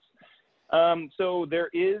pain points. So there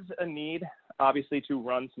is a need, obviously, to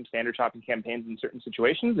run some standard shopping campaigns in certain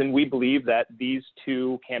situations, and we believe that these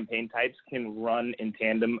two campaign types can run in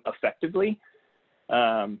tandem effectively.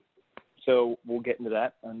 So we'll get into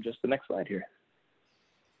that on just the next slide here.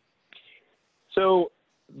 So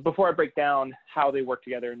before I break down how they work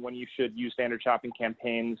together and when you should use standard shopping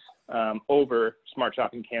campaigns over smart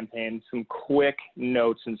shopping campaigns, some quick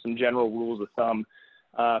notes and some general rules of thumb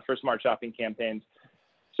for smart shopping campaigns.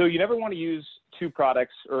 So you never want to use two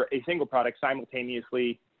products or a single product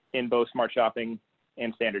simultaneously in both smart shopping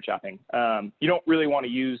and standard shopping. You don't really want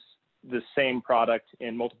to use the same product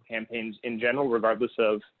in multiple campaigns in general, regardless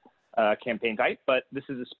of campaign type, but this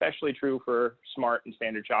is especially true for smart and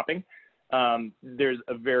standard shopping. There's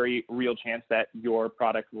a very real chance that your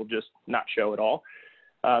product will just not show at all.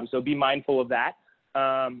 So be mindful of that.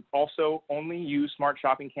 Also, only use smart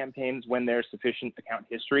shopping campaigns when there's sufficient account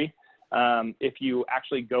history. If you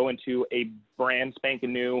actually go into a brand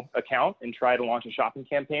spanking new account and try to launch a shopping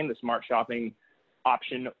campaign, the smart shopping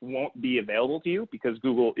option won't be available to you because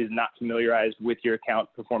Google is not familiarized with your account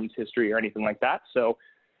performance history or anything like that. So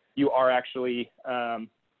you are actually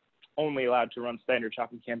only allowed to run standard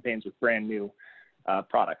shopping campaigns with brand new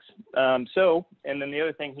products. And then the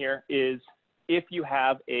other thing here is if you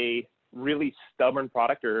have a really stubborn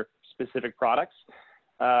product or specific products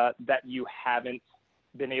that you haven't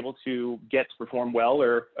been able to get to perform well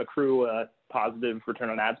or accrue a positive return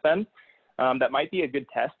on ad spend, that might be a good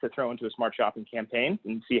test to throw into a smart shopping campaign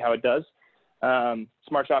and see how it does.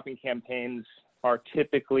 Smart shopping campaigns are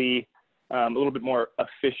typically a little bit more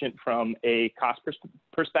efficient from a cost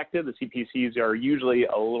perspective. The CPCs are usually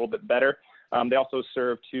a little bit better. They also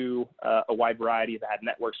serve to a wide variety of ad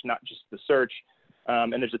networks, not just the search.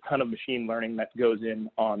 And there's a ton of machine learning that goes in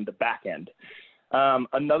on the back end.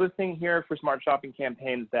 Another thing here for smart shopping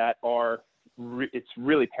campaigns that are it's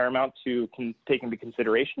really paramount to take into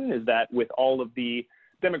consideration is that with all of the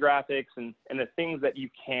demographics and the things that you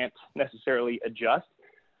can't necessarily adjust,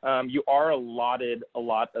 you are allotted a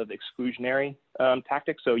lot of exclusionary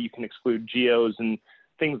tactics. So you can exclude geos and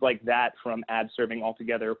things like that from ad serving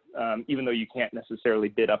altogether, even though you can't necessarily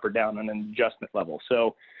bid up or down on an adjustment level.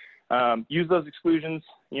 So use those exclusions.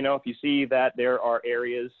 You know, if you see that there are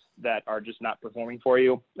areas that are just not performing for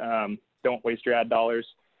you, don't waste your ad dollars.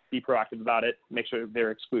 Be proactive about it. Make sure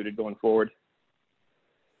they're excluded going forward.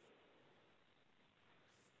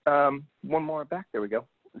 One more back. There we go.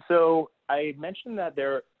 So I mentioned that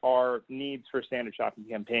there are needs for standard shopping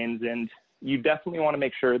campaigns, and you definitely want to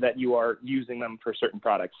make sure that you are using them for certain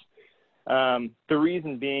products. The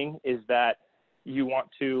reason being is that you want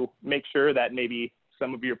to make sure that maybe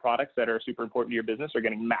some of your products that are super important to your business are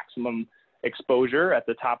getting maximum exposure at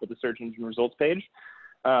the top of the search engine results page.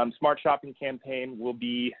 Smart shopping campaign will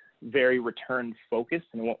be very return focused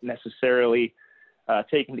and won't necessarily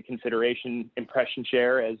take into consideration impression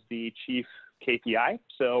share as the chief KPI.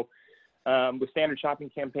 So with standard shopping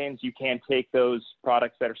campaigns, you can take those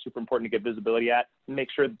products that are super important to get visibility at and make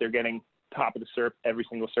sure that they're getting top of the SERP every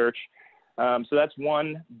single search. So that's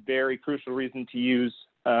one very crucial reason to use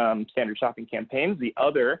standard shopping campaigns. The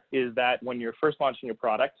other is that when you're first launching a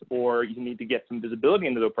product or you need to get some visibility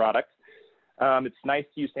into the product, it's nice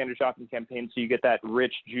to use standard shopping campaigns so you get that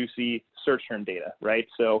rich, juicy search term data, right?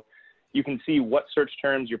 So you can see what search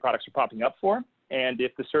terms your products are popping up for. And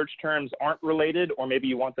if the search terms aren't related, or maybe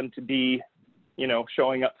you want them to be, you know,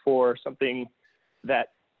 showing up for something that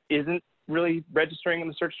isn't really registering in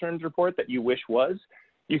the search terms report that you wish was,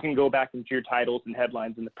 you can go back into your titles and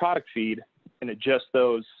headlines in the product feed and adjust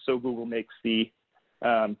those so Google makes the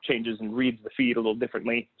changes and reads the feed a little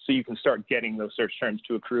differently, so you can start getting those search terms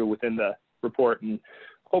to accrue within the report, and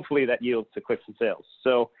hopefully that yields to clicks and sales.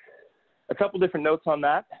 So a couple different notes on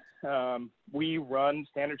that. We run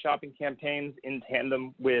standard shopping campaigns in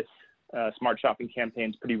tandem with smart shopping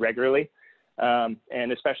campaigns pretty regularly,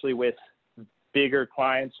 and especially with bigger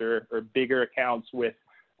clients or bigger accounts with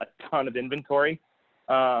a ton of inventory,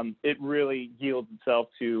 it really yields itself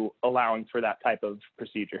to allowing for that type of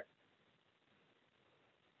procedure.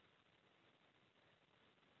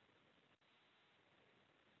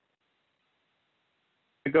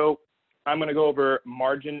 I'm going to go over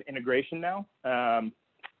margin integration now.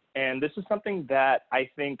 And this is something that I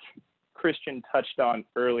think Christian touched on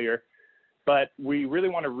earlier, but we really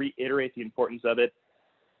want to reiterate the importance of it.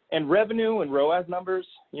 And revenue and ROAS numbers,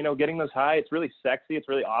 you know, getting those high, it's really sexy, it's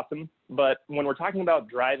really awesome. But when we're talking about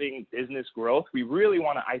driving business growth, we really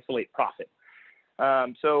want to isolate profit.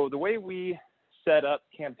 So the way we set up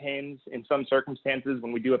campaigns in some circumstances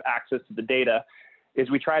when we do have access to the data is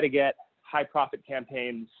we try to get high profit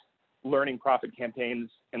campaigns, learning profit campaigns,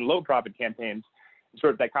 and low profit campaigns,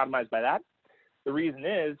 sort of dichotomized by that. The reason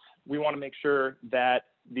is we want to make sure that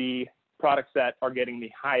the products that are getting the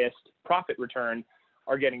highest profit return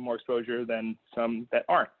are getting more exposure than some that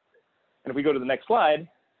aren't. And if we go to the next slide,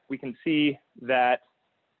 we can see that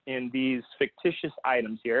in these fictitious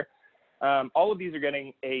items here, all of these are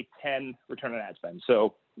getting a 10 return on ad spend.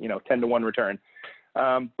 So, you know, 10 to 1 return.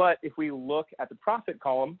 But if we look at the profit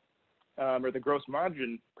column, or the gross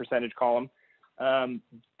margin percentage column,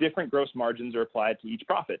 different gross margins are applied to each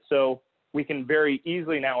profit. So we can very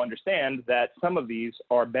easily now understand that some of these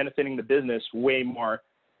are benefiting the business way more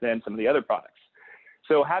than some of the other products.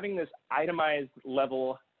 So having this itemized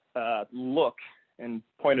level look and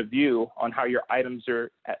point of view on how your items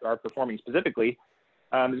are performing specifically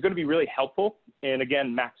is going to be really helpful in,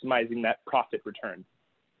 again, maximizing that profit return.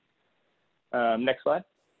 Next slide.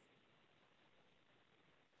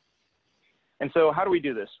 And so how do we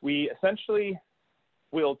do this? We essentially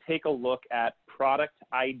will take a look at product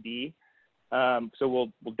ID. So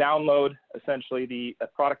we'll download essentially the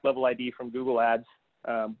product level ID from Google Ads.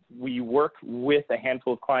 We work with a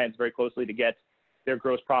handful of clients very closely to get their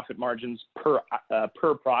gross profit margins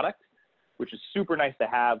per product, which is super nice to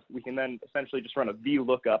have. We can then essentially just run a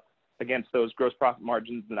VLOOKUP against those gross profit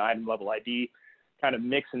margins and item level ID, kind of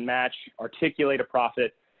mix and match, articulate a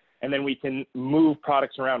profit, and then we can move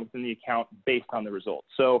products around within the account based on the results.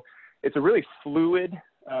 So it's a really fluid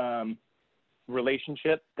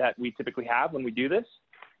relationship that we typically have when we do this.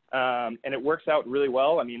 And it works out really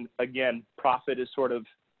well. I mean, again, profit is sort of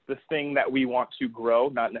the thing that we want to grow,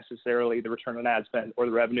 not necessarily the return on ad spend or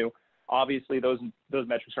the revenue. Obviously, those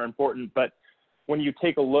metrics are important, but when you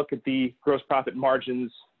take a look at the gross profit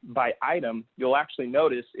margins by item, you'll actually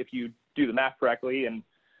notice, if you do the math correctly and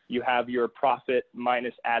you have your profit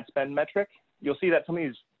minus ad spend metric, you'll see that some of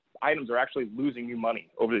these items are actually losing you money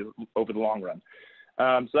over the long run.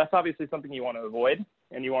 So that's obviously something you want to avoid,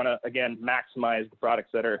 and you want to, again, maximize the products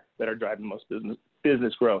that are driving the most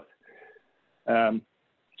business growth. So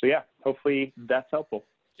yeah, hopefully that's helpful.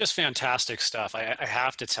 Just fantastic stuff. I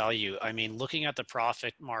have to tell you, I mean, looking at the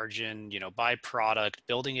profit margin, by product,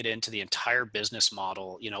 building it into the entire business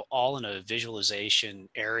model, all in a visualization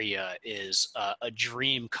area is a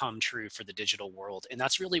dream come true for the digital world. And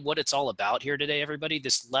that's really what it's all about here today, everybody.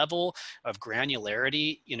 This level of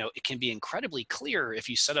granularity, it can be incredibly clear if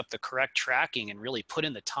you set up the correct tracking and really put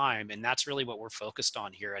in the time. And that's really what we're focused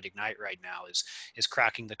on here at Ignite right now is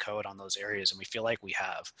cracking the code on those areas. And we feel like we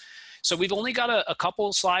have. So we've only got a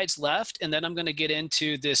couple slides left, and then I'm going to get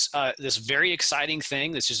into this this very exciting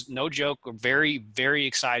thing. This is no joke, a very, very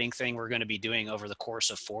exciting thing we're going to be doing over the course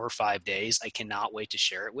of 4 or 5 days. I cannot wait to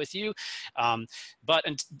share it with you. But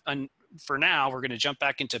for now, we're going to jump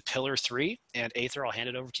back into pillar 3, and Aether, I'll hand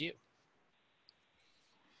it over to you.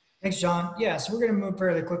 Thanks, John. Yeah, so we're going to move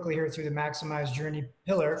fairly quickly here through the maximize journey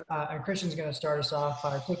pillar, and Christian's going to start us off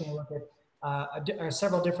by taking a look at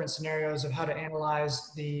several different scenarios of how to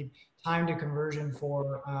analyze the time to conversion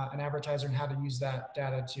for an advertiser and how to use that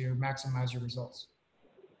data to maximize your results.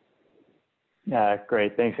 Yeah,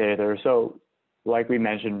 great. Thanks, Aether. So like we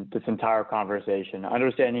mentioned, this entire conversation,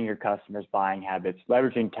 understanding your customers' buying habits,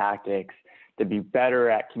 leveraging tactics to be better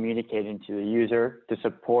at communicating to the user to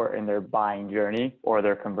support in their buying journey or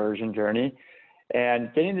their conversion journey.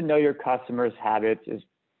 And getting to know your customers' habits is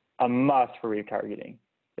a must for retargeting.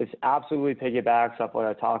 This absolutely piggybacks off what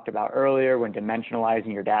I talked about earlier when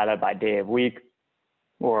dimensionalizing your data by day of week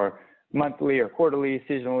or monthly or quarterly,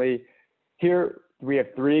 seasonally. Here we have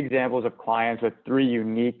 3 examples of clients with 3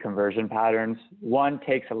 unique conversion patterns. One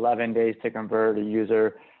takes 11 days to convert a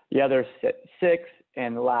user, the other 6,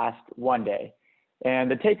 and the last 1 day. And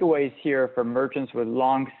the takeaways here for merchants with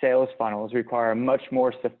long sales funnels require a much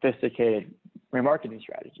more sophisticated remarketing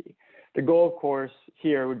strategy. The goal, of course,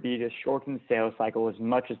 here would be to shorten the sales cycle as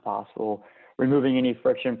much as possible, removing any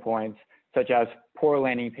friction points such as poor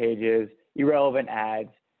landing pages, irrelevant ads,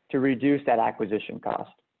 to reduce that acquisition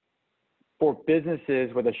cost. For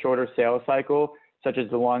businesses with a shorter sales cycle, such as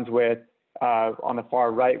the ones with on the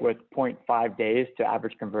far right with 0.5 days to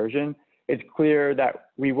average conversion, it's clear that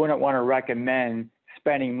we wouldn't want to recommend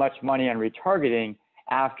spending much money on retargeting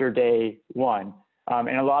after day 1.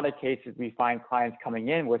 In a lot of cases, we find clients coming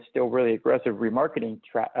in with still really aggressive remarketing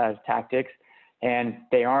tactics, and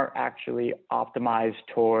they aren't actually optimized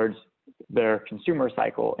towards their consumer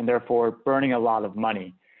cycle and therefore burning a lot of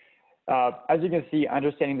money. As you can see,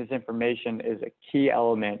 understanding this information is a key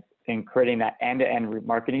element in creating that end-to-end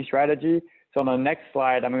remarketing strategy. So on the next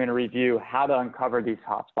slide, I'm going to review how to uncover these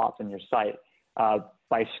hotspots in your site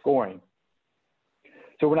by scoring.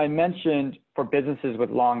 So when I mentioned for businesses with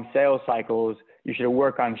long sales cycles, you should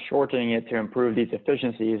work on shortening it to improve these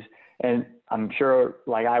efficiencies. And I'm sure,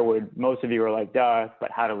 like I would, most of you are like, duh, but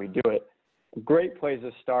how do we do it? A great place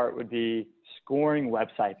to start would be scoring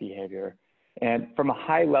website behavior. And from a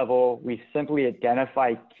high level, we simply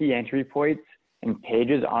identify key entry points and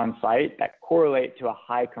pages on site that correlate to a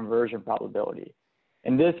high conversion probability.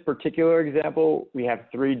 In this particular example, we have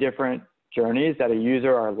 3 different journeys that a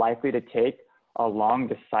user are likely to take along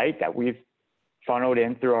the site that we've funneled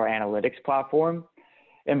in through our analytics platform.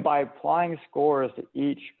 And by applying scores to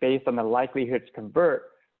each based on the likelihood to convert,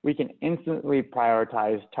 we can instantly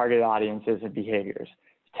prioritize targeted audiences and behaviors,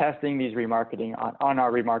 testing these remarketing on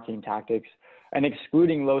our remarketing tactics and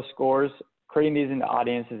excluding low scores, creating these into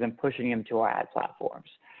audiences and pushing them to our ad platforms.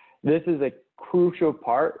 This is a crucial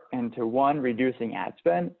part into 1, reducing ad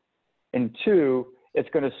spend, and 2, it's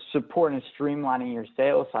going to support in streamlining your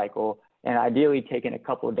sales cycle and ideally taking a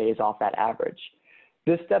couple of days off that average.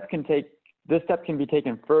 This step can be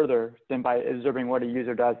taken further than by observing what a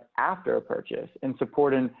user does after a purchase and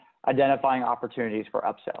supporting identifying opportunities for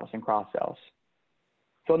upsells and cross-sells.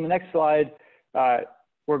 So on the next slide,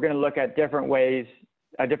 we're going to look at a different way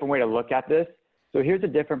to look at this. So here's a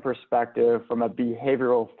different perspective from a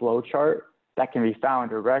behavioral flow chart that can be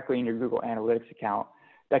found directly in your Google Analytics account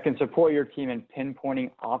that can support your team in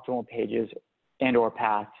pinpointing optimal pages and or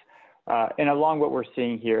paths. And along what we're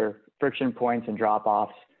seeing here, friction points and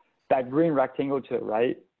drop-offs, that green rectangle to the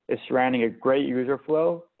right is surrounding a great user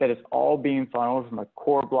flow that is all being funneled from a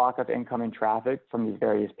core block of incoming traffic from these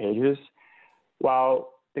various pages,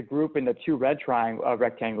 while the group in the 2 red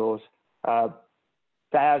rectangles, that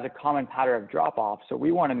has a common pattern of drop-off. So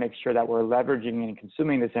we want to make sure that we're leveraging and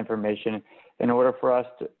consuming this information in order for us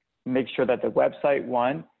to make sure that the website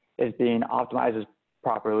 1 is being optimized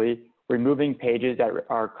properly, removing pages that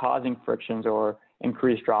are causing frictions or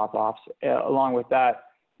increased drop-offs. Along with that,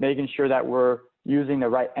 making sure that we're using the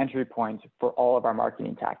right entry points for all of our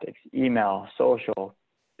marketing tactics: email, social,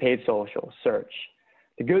 paid social, search.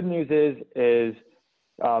 The good news is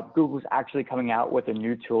Google's actually coming out with a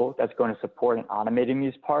new tool that's going to support and automating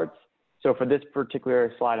these parts. So for this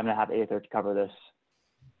particular slide, I'm going to have Aether to cover this.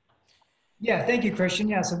 Yeah, thank you, Christian.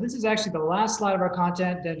 Yeah, so this is actually the last slide of our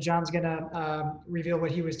content that John's going to reveal what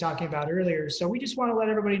he was talking about earlier. So we just want to let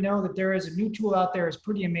everybody know that there is a new tool out there. It's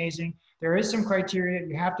pretty amazing. There is some criteria.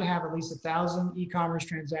 You have to have at least 1,000 e-commerce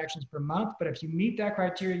transactions per month. But if you meet that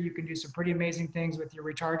criteria, you can do some pretty amazing things with your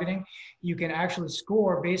retargeting. You can actually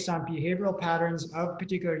score based on behavioral patterns of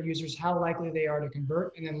particular users, how likely they are to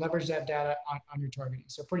convert, and then leverage that data on your targeting.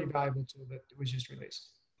 So pretty valuable tool that was just released.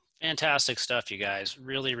 Fantastic stuff, you guys.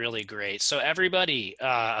 Really, really great. So everybody,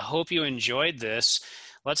 I hope you enjoyed this.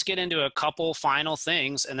 Let's get into a couple final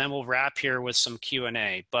things, and then we'll wrap here with some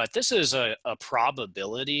Q&A. But this is a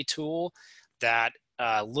probability tool that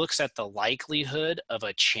looks at the likelihood of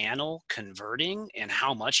a channel converting and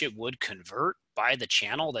how much it would convert by the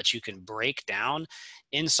channel that you can break down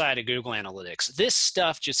inside of Google Analytics. This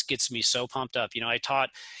stuff just gets me so pumped up. You know, I taught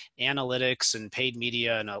analytics and paid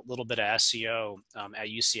media and a little bit of SEO at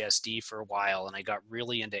UCSD for a while, and I got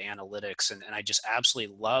really into analytics, and I just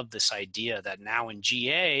absolutely love this idea that now in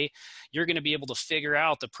GA, you're going to be able to figure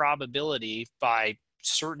out the probability by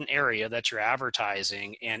certain area that you're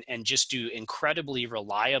advertising and just do incredibly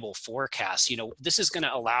reliable forecasts. You know, this is going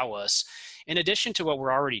to allow us, in addition to what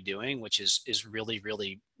we're already doing, which is really,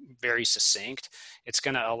 really very succinct, it's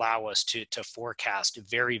going to allow us to forecast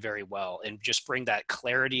very, very well and just bring that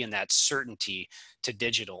clarity and that certainty to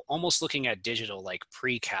digital, almost looking at digital like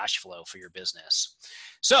pre-cash flow for your business.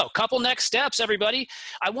 So, couple next steps, everybody.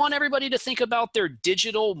 I want everybody to think about their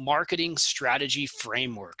digital marketing strategy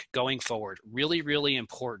framework going forward. Really, really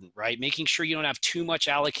important, right? Making sure you don't have too much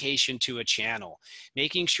allocation to a channel.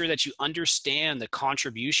 Making sure that you understand the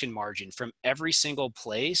contribution margin from every single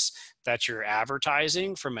place that you're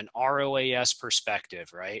advertising from an ROAS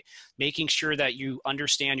perspective, right? Making sure that you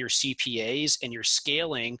understand your CPAs and you're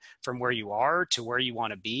scaling from where you are to where you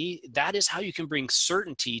want to be. That is how you can bring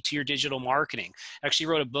certainty to your digital marketing. I actually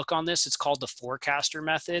wrote a book on this. It's called The Forecaster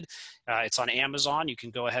Method. It's on Amazon. You can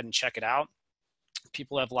go ahead and check it out.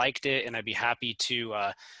 People have liked it, and I'd be happy to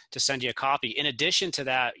send you a copy. In addition to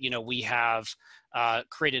that, you know, we have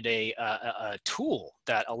created a tool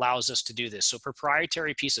that allows us to do this. So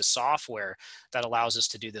proprietary piece of software that allows us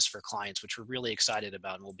to do this for clients, which we're really excited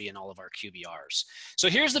about and will be in all of our QBRs. So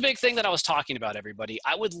here's the big thing that I was talking about, everybody.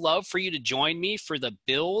 I would love for you to join me for the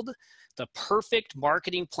Build the Perfect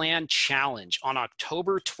Marketing Plan Challenge on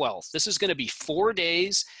October 12th. This is going to be 4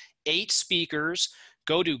 days, 8 speakers.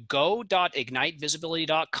 Go to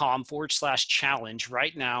go.ignitevisibility.com/challenge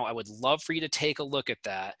right now. I would love for you to take a look at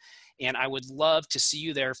that. And I would love to see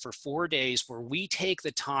you there for 4 days where we take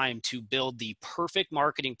the time to build the perfect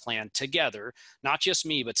marketing plan together, not just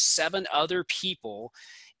me, but 7 other people.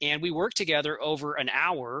 And we work together over an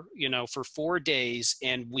hour, you know, for 4 days,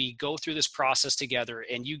 and we go through this process together,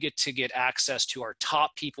 and you get to get access to our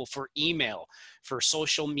top people for email, for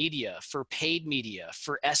social media, for paid media,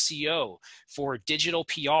 for SEO, for digital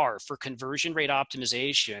PR, for conversion rate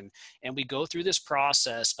optimization. And we go through this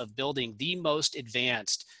process of building the most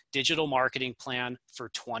advanced digital marketing plan for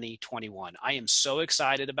 2021. I am so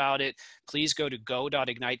excited about it. Please go to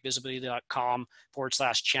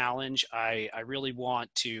go.ignitevisibility.com/challenge. I really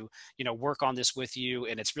want to, you know, work on this with you.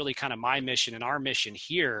 And it's really kind of my mission and our mission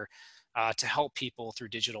here to help people through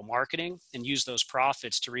digital marketing and use those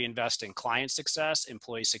profits to reinvest in client success,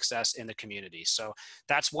 employee success in the community. So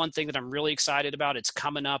that's one thing that I'm really excited about. It's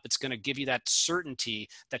coming up. It's going to give you that certainty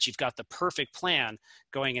that you've got the perfect plan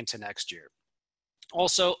going into next year.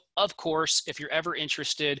 Also, of course, if you're ever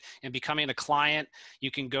interested in becoming a client, you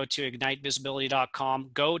can go to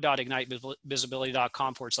ignitevisibility.com,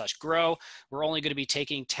 go.ignitevisibility.com/grow. We're only going to be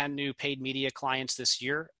taking 10 new paid media clients this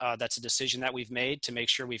year. That's a decision that we've made to make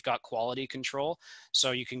sure we've got quality control.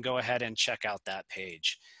 So you can go ahead and check out that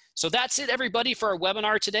page. So that's it, everybody, for our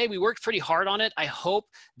webinar today. We worked pretty hard on it. I hope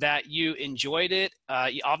that you enjoyed it.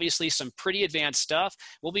 Obviously, some pretty advanced stuff.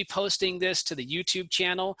 We'll be posting this to the YouTube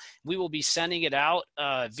channel. We will be sending it out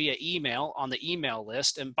via email on the email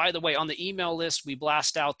list. And by the way, on the email list, we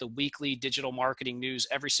blast out the weekly digital marketing news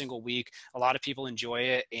every single week. A lot of people enjoy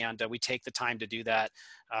it, and we take the time to do that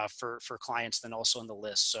for clients, then also in the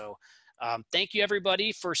list. So thank you,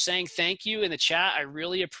 everybody, for saying thank you in the chat. I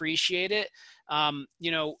really appreciate it.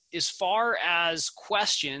 You know, as far as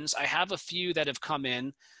questions, I have a few that have come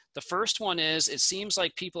in. The first one is, it seems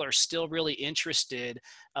like people are still really interested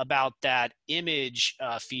about that image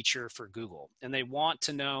feature for Google, and they want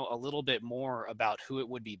to know a little bit more about who it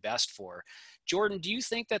would be best for. Jordan, do you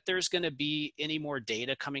think that there's going to be any more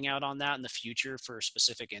data coming out on that in the future for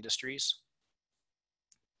specific industries?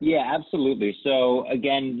 Yeah, absolutely. So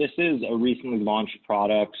again, this is a recently launched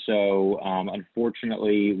product. So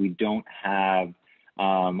unfortunately, we don't have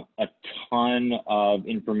a ton of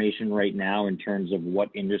information right now in terms of what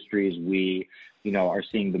industries we, are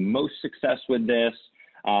seeing the most success with this.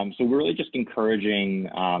 So we're really just encouraging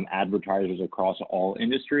advertisers across all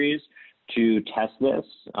industries to test this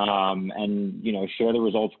and, share the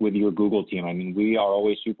results with your Google team. I mean, we are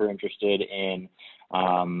always super interested in,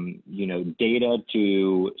 data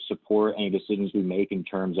to support any decisions we make in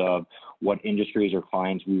terms of what industries or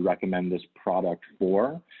clients we recommend this product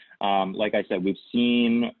for. Like I said, we've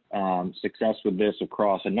seen success with this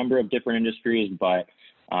across a number of different industries, but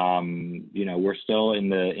we're still in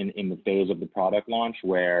the phase of the product launch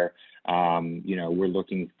where we're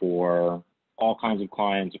looking for all kinds of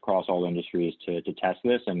clients across all industries to test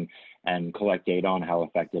this and collect data on how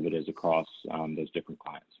effective it is across those different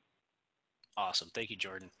clients. Awesome. Thank you,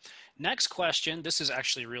 Jordan. Next question. This is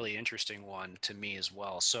actually a really interesting one to me as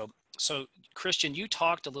well. So Christian, you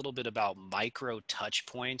talked a little bit about micro touch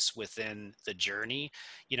points within the journey,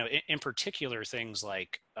 in particular things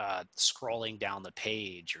like scrolling down the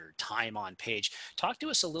page or time on page. Talk to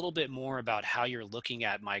us a little bit more about how you're looking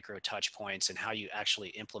at micro touch points and how you actually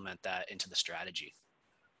implement that into the strategy.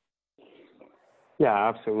 Yeah,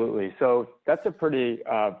 absolutely. So that's a pretty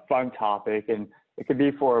fun topic, and it could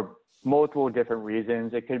be for multiple different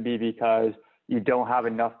reasons. It could be because you don't have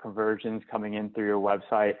enough conversions coming in through your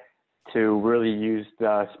website to really use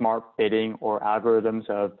the smart bidding or algorithms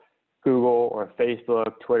of Google or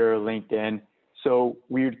Facebook, Twitter, LinkedIn. So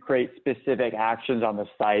we would create specific actions on the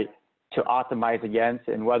site to optimize against,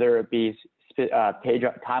 and whether it be page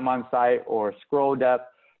time on site or scroll depth,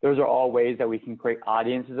 those are all ways that we can create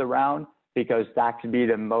audiences around, because that could be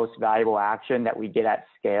the most valuable action that we get at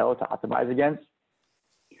scale to optimize against.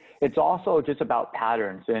 It's also just about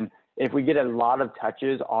patterns. And if we get a lot of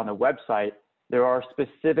touches on a website, there are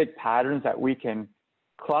specific patterns that we can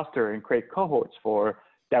cluster and create cohorts for,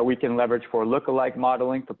 that we can leverage for lookalike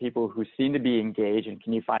modeling for people who seem to be engaged. And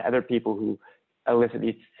can you find other people who elicit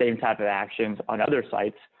these same type of actions on other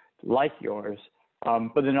sites like yours?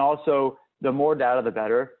 But then also, the more data, the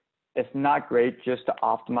better. It's not great just to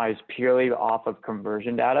optimize purely off of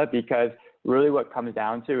conversion data, because really what comes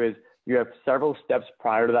down to is you have several steps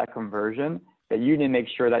prior to that conversion that you need to make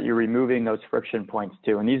sure that you're removing those friction points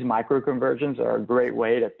too. And these micro conversions are a great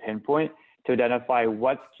way to pinpoint, to identify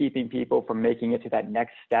what's keeping people from making it to that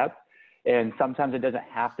next step. And sometimes it doesn't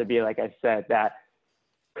have to be, like I said, that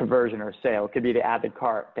conversion or sale. It could be to add the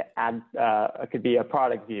cart, it could be a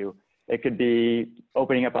product view. It could be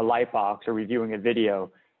opening up a Lightbox or reviewing a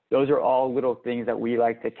video. Those are all little things that we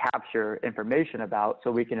like to capture information about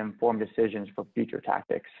so we can inform decisions for future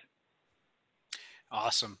tactics.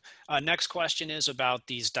 Awesome. Next question is about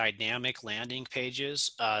these dynamic landing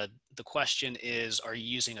pages. The question is, are you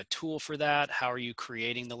using a tool for that? How are you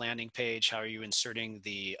creating the landing page? How are you inserting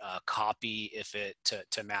the copy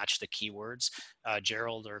to match the keywords?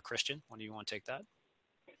 Gerald or Christian, one of you want to take that?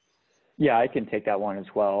 Yeah, I can take that one as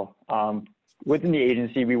well. Within the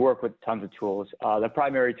agency, we work with tons of tools. The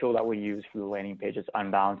primary tool that we use for the landing page is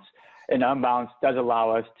Unbounce. And Unbounce does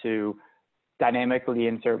allow us to dynamically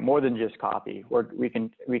insert more than just copy, where we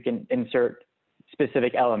can insert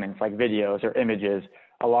specific elements like videos or images,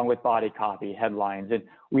 along with body copy, headlines. And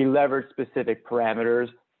we leverage specific parameters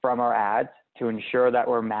from our ads to ensure that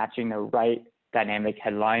we're matching the right dynamic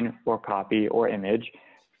headline or copy or image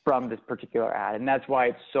from this particular ad. And that's why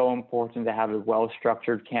it's so important to have a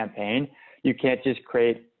well-structured campaign. You can't just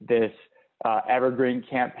create this evergreen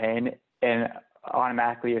campaign and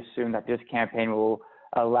automatically assume that this campaign will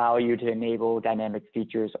allow you to enable dynamic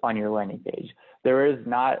features on your landing page. There is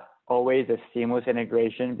not always a seamless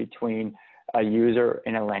integration between a user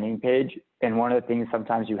and a landing page. And one of the things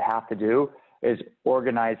sometimes you have to do is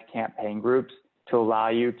organize campaign groups to allow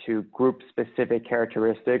you to group specific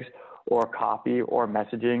characteristics or copy or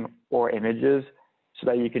messaging or images so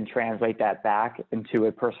that you can translate that back into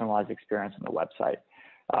a personalized experience on the website.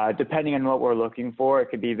 Depending on what we're looking for, it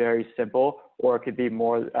could be very simple, or it could be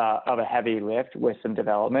more of a heavy lift with some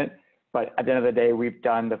development. But at the end of the day, we've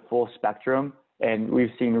done the full spectrum, and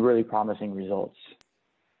we've seen really promising results.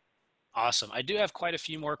 Awesome. I do have quite a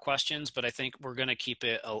few more questions, but I think we're going to keep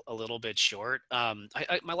it a little bit short.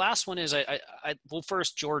 My last one is, well,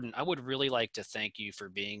 first, Jordan, I would really like to thank you for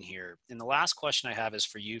being here. And the last question I have is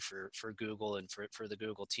for you, for Google and for the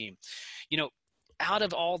Google team. You know, out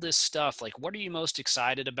of all this stuff, like, what are you most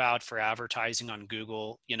excited about for advertising on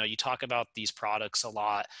Google? You know, you talk about these products a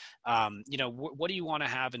lot. You know, what do you want to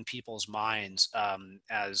have in people's minds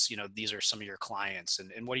as, you know, these are some of your clients,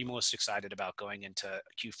 and what are you most excited about going into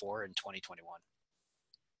Q4 in 2021?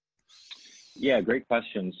 Yeah, great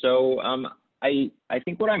question. So I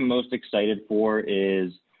think what I'm most excited for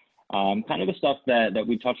is kind of the stuff that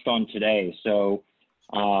we touched on today. So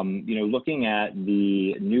you know, looking at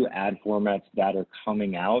the new ad formats that are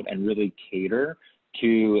coming out and really cater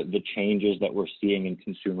to the changes that we're seeing in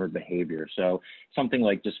consumer behavior. So something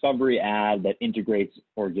like Discovery Ad that integrates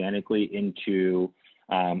organically into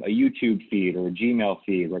a YouTube feed or a Gmail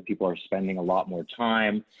feed where people are spending a lot more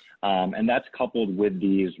time. And that's coupled with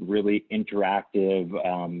these really interactive,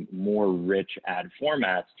 more rich ad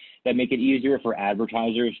formats that make it easier for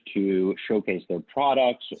advertisers to showcase their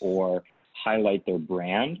products or highlight their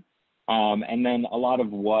brand. And then a lot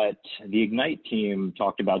of what the Ignite team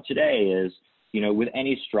talked about today is, you know, with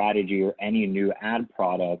any strategy or any new ad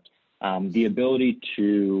product, the ability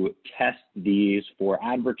to test these for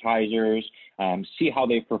advertisers, see how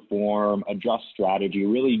they perform, adjust strategy,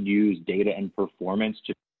 really use data and performance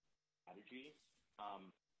to strategy.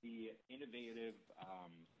 The innovative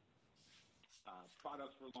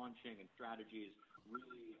products we're launching and strategies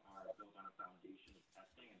really are built on a foundation of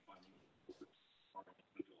testing and finding our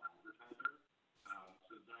individual advertisers.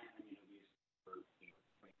 So that, I mean, at least for, you know,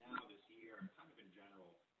 right now, this year, and kind of in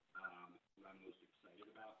general, what I'm most excited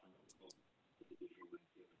about from both the digital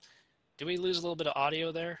landscape. Did we lose a little bit of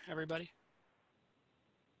audio there, everybody?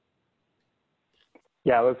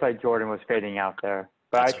 Yeah, it looks like Jordan was fading out there,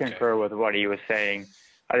 but That's I concur with what he was saying.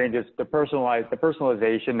 I think just the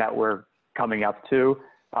personalization that we're coming up to,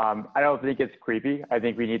 I don't think it's creepy. I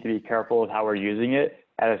think we need to be careful with how we're using it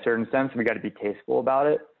at a certain sense. We got to be tasteful about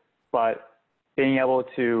it, but being able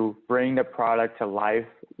to bring the product to life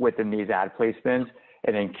within these ad placements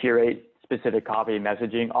and then curate specific copy and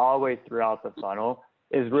messaging all the way throughout the funnel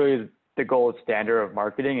is really the gold standard of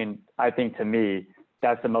marketing. And I think, to me,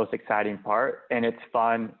 that's the most exciting part, and it's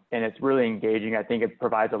fun and it's really engaging. I think it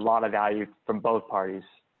provides a lot of value from both parties.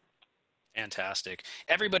 Fantastic.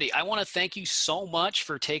 Everybody, I want to thank you so much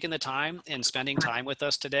for taking the time and spending time with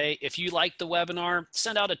us today. If you liked the webinar,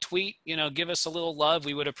 send out a tweet, you know, give us a little love.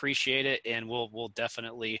 We would appreciate it. And we'll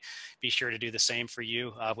definitely be sure to do the same for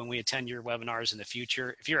you when we attend your webinars in the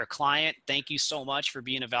future. If you're a client, thank you so much for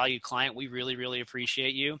being a valued client. We really, really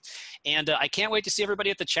appreciate you. And I can't wait to see everybody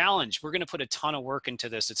at the challenge. We're going to put a ton of work into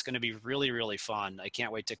this. It's going to be really, really fun. I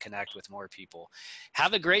can't wait to connect with more people.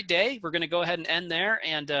 Have a great day. We're going to go ahead and end there.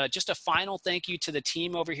 And just a final thank you to the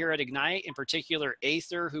team over here at Ignite, in particular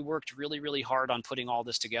Aether, who worked really, really hard on putting all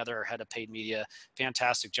this together, our head of paid media.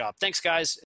 Fantastic job. Thanks, guys.